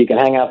 You can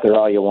hang out there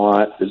all you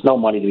want. There's no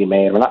money to be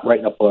made. We're not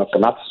writing a book.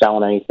 I'm not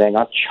selling anything. I'm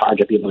not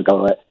charging people to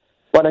go to it.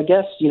 But I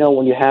guess,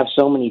 when you have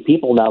so many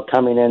people now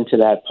coming into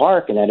that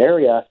park in that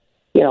area,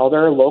 there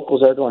are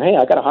locals that are going, hey,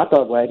 I got a hot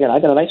dog wagon, I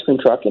got an ice cream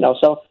truck,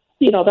 so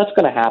that's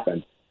going to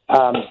happen.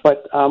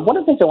 But one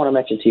of the things I want to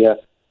mention to you,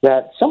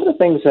 that some of the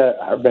things that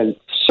have been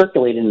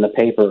circulated in the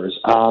papers,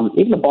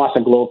 even the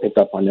Boston Globe picked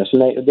up on this, and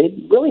they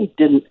really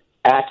didn't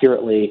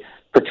accurately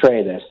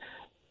portray this.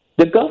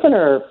 The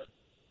governor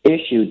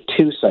issued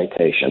 2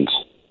 citations,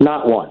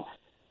 not one.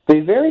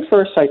 The very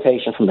first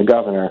citation from the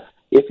governor,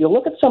 if you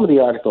look at some of the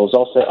articles,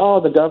 they'll say,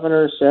 the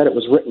governor said it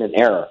was written in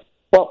error.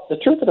 Well, the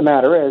truth of the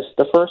matter is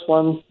the first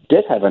one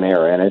did have an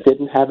error, and it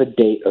didn't have a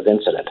date of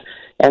incident.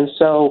 And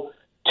so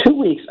 2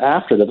 weeks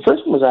after the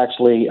first one was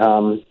actually,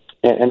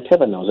 and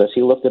Kevin knows this,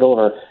 he looked it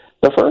over,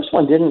 the first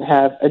one didn't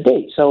have a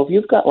date. So if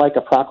you've got like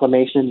a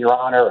proclamation in your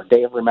honor or a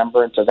day of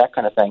remembrance or that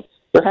kind of thing,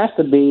 there has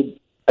to be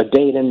a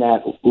date in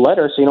that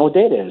letter so you know what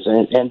date it is.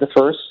 And the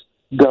first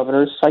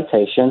governor's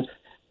citation,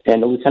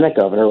 and the lieutenant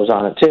governor was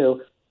on it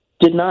too,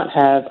 did not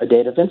have a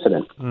date of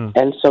incident.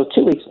 And so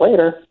 2 weeks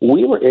later,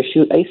 we were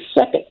issued a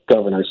second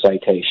governor's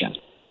citation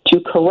to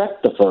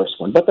correct the first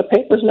one. But the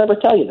papers never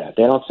tell you that.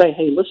 They don't say,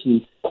 hey,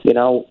 listen,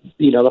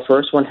 the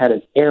first one had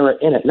an error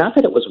in it. Not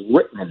that it was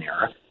written in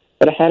error,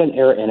 but it had an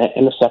error in it,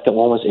 and the second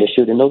one was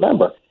issued in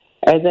November.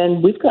 And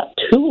then we've got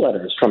 2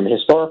 letters from the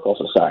Historical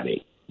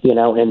Society,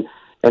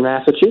 in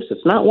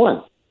Massachusetts, not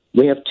one.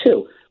 We have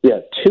 2. We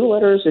have 2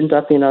 letters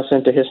inducting us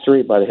into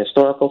history by the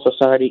Historical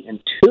Society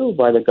and 2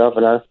 by the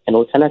governor and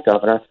lieutenant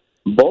governor,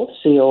 both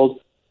sealed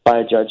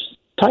by Judge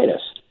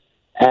Titus.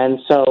 And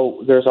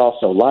so there's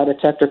also lie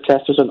detector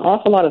tests. There's an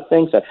awful lot of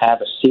things that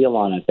have a seal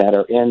on it that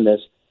are in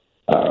this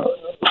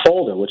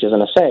folder, which is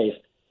in a safe,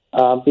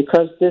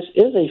 because this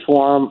is a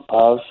form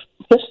of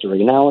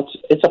history. Now,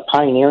 it's a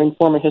pioneering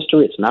form of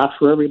history. It's not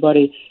for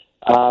everybody.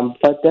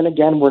 But then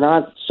again, we're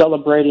not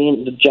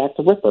celebrating the Jack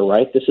the Ripper,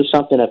 right? This is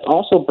something that's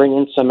also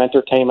bringing some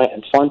entertainment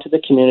and fun to the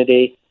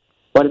community.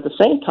 But at the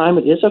same time,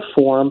 it is a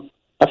form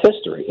of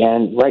history.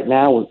 And right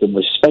now, with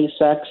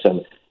SpaceX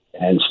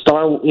and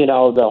Star,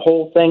 the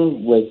whole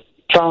thing with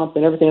Trump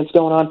and everything that's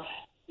going on,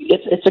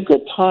 it's a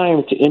good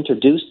time to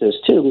introduce this,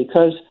 too,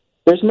 because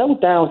there's no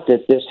doubt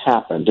that this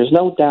happened. There's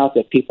no doubt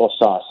that people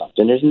saw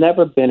something. There's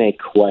never been a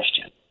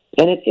question.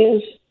 And it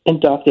is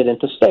inducted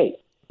into state.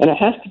 And it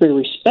has to be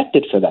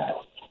respected for that.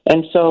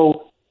 And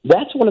so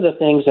that's one of the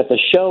things that the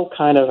show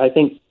kind of, I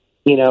think,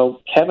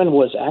 Kevin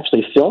was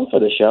actually filmed for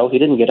the show. He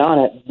didn't get on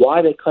it.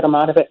 Why they cut him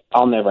out of it,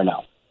 I'll never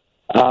know.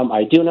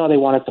 I do know they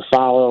wanted to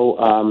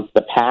follow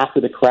the path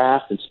of the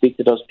craft and speak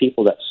to those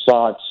people that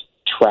saw its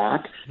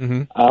track.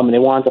 And they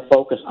wanted to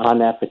focus on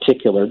that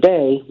particular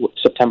day,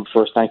 September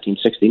 1st,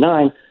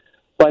 1969.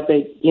 But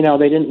they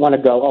didn't want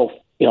to go,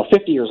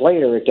 50 years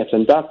later it gets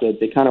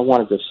inducted. They kind of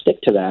wanted to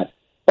stick to that.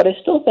 But I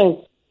still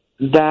think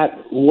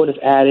that would have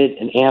added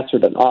and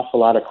answered an awful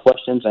lot of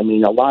questions. A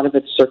lot of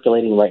it's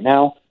circulating right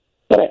now,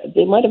 but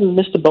they might have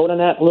missed the boat on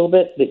that a little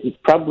bit. They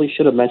probably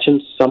should have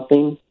mentioned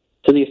something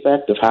to the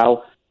effect of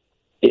how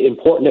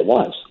important it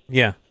was.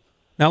 Yeah.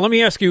 Now let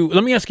me ask you,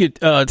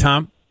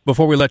 Tom,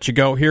 before we let you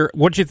go here,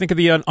 what did you think of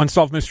the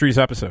Unsolved Mysteries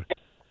episode?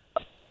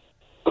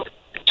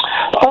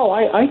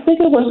 I think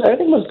it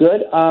was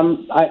good.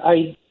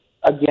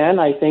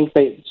 I think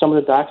some of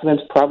the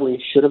documents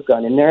probably should have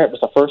gone in there. It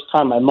was the first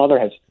time my mother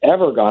has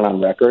ever gone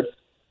on record.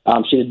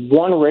 She did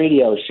one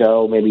radio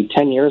show maybe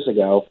 10 years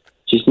ago.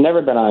 She's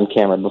never been on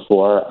camera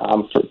before.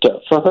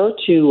 For her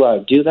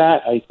to do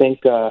that, I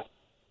think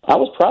I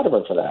was proud of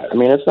her for that.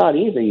 It's not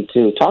easy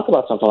to talk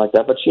about something like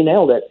that, but she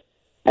nailed it.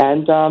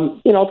 And,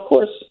 of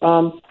course,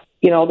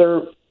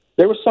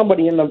 there was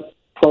somebody in the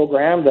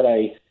program that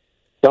I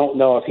don't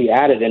know if he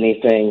added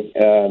anything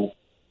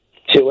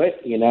to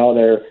it.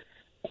 They're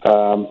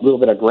a little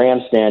bit of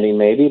grandstanding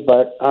maybe,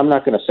 but I'm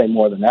not going to say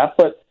more than that.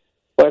 But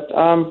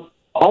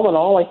all in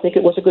all, I think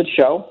it was a good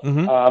show.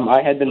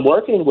 I had been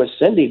working with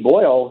Cindy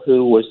Boyle,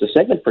 who was the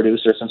segment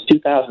producer since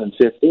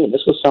 2015.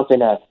 This was something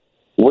that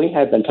we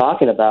had been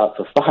talking about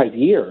for 5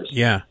 years.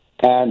 Yeah.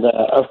 And,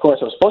 of course,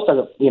 it was supposed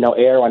to,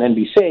 air on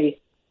NBC.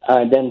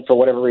 And then for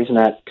whatever reason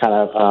that kind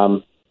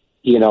of,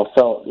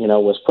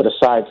 was put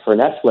aside for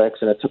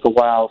Netflix. And it took a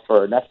while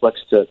for Netflix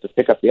to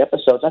pick up the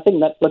episodes. I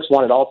think Netflix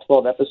wanted all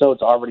 12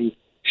 episodes already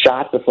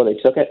shot before they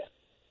took it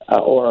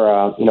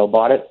or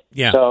bought it.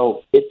 Yeah.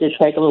 So it did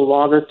take a little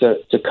longer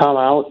to come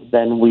out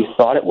than we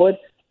thought it would.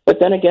 But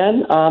then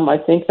again, I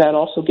think that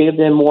also gave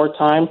them more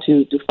time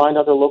to find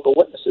other local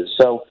witnesses.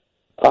 So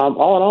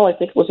all in all, I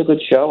think it was a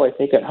good show. I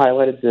think it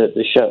highlighted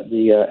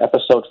the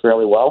episode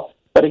fairly well.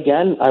 But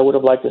again, I would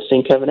have liked to have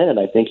seen Kevin in it.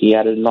 I think he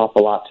added an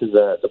awful lot to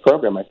the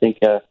program. I think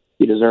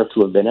he deserved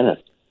to have been in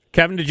it.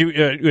 Kevin,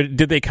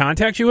 did they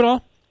contact you at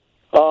all?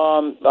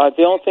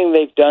 The only thing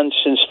they've done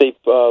since they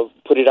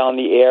put it on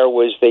the air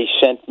was they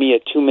sent me a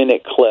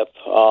 2-minute clip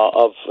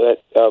of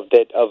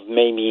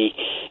maybe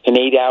in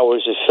 8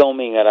 hours of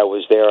filming that I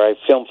was there. I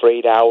filmed for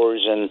 8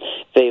 hours, and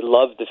they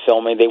loved the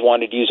filming. They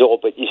wanted to use it all,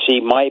 but you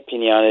see, my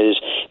opinion on it is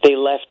they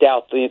left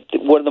out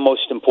one of the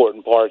most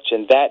important parts,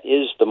 and that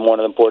is one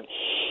of the important.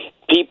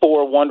 People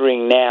are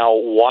wondering now,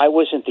 why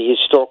wasn't the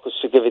historical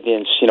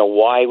significance,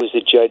 why was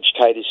the Judge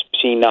Titus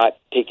scene not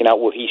taken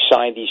out where he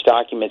signed these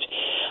documents?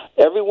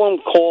 Everyone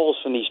calls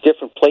from these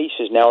different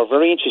places now are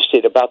very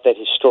interested about that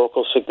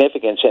historical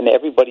significance, and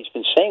everybody's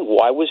been saying,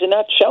 why was it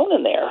not shown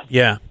in there?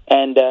 Yeah.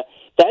 And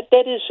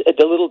that is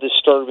a little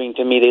disturbing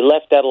to me. They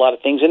left out a lot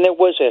of things, and there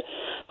was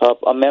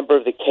a member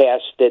of the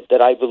cast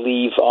that I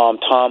believe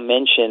Tom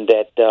mentioned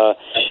that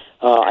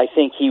I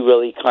think he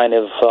really kind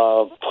of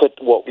put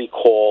what we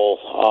call,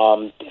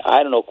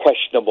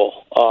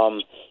 questionable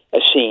a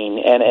scene,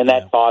 and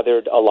that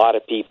bothered a lot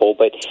of people.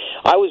 But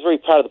I was very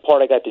proud of the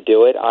part I got to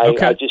do it.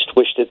 I just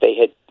wish that they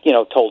had,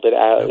 told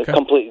it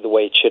completely the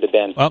way it should have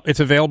been. Well,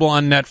 it's available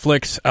on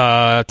Netflix.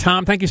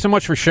 Tom, thank you so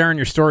much for sharing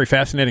your story.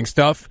 Fascinating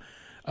stuff.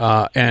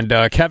 And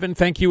Kevin,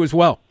 thank you as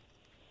well.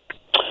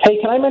 Hey,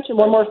 can I mention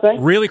one more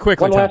thing? Really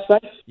quickly, One last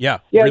thing? Yeah,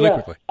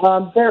 quickly.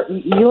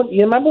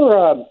 You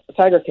remember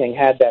Tiger King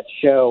had that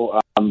show,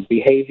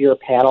 Behavior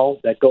Panel,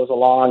 that goes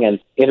along and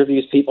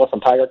interviews people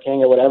from Tiger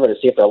King or whatever to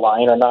see if they're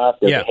lying or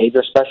not. They're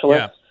behavior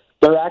specialists.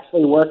 Yeah. They're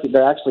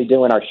actually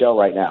doing our show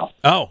right now.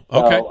 Oh,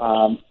 okay.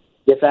 So,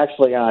 it's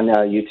actually on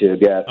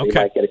YouTube. Yeah, so you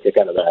might get a kick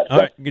out of that. All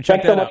right, you can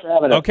check that out. Thanks so much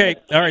for having us. Okay,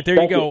 all right,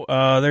 there you go.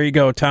 There you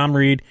go, Thom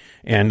Reed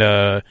and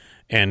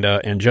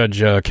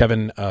Judge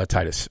Kevin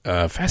Titus.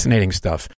 Fascinating stuff.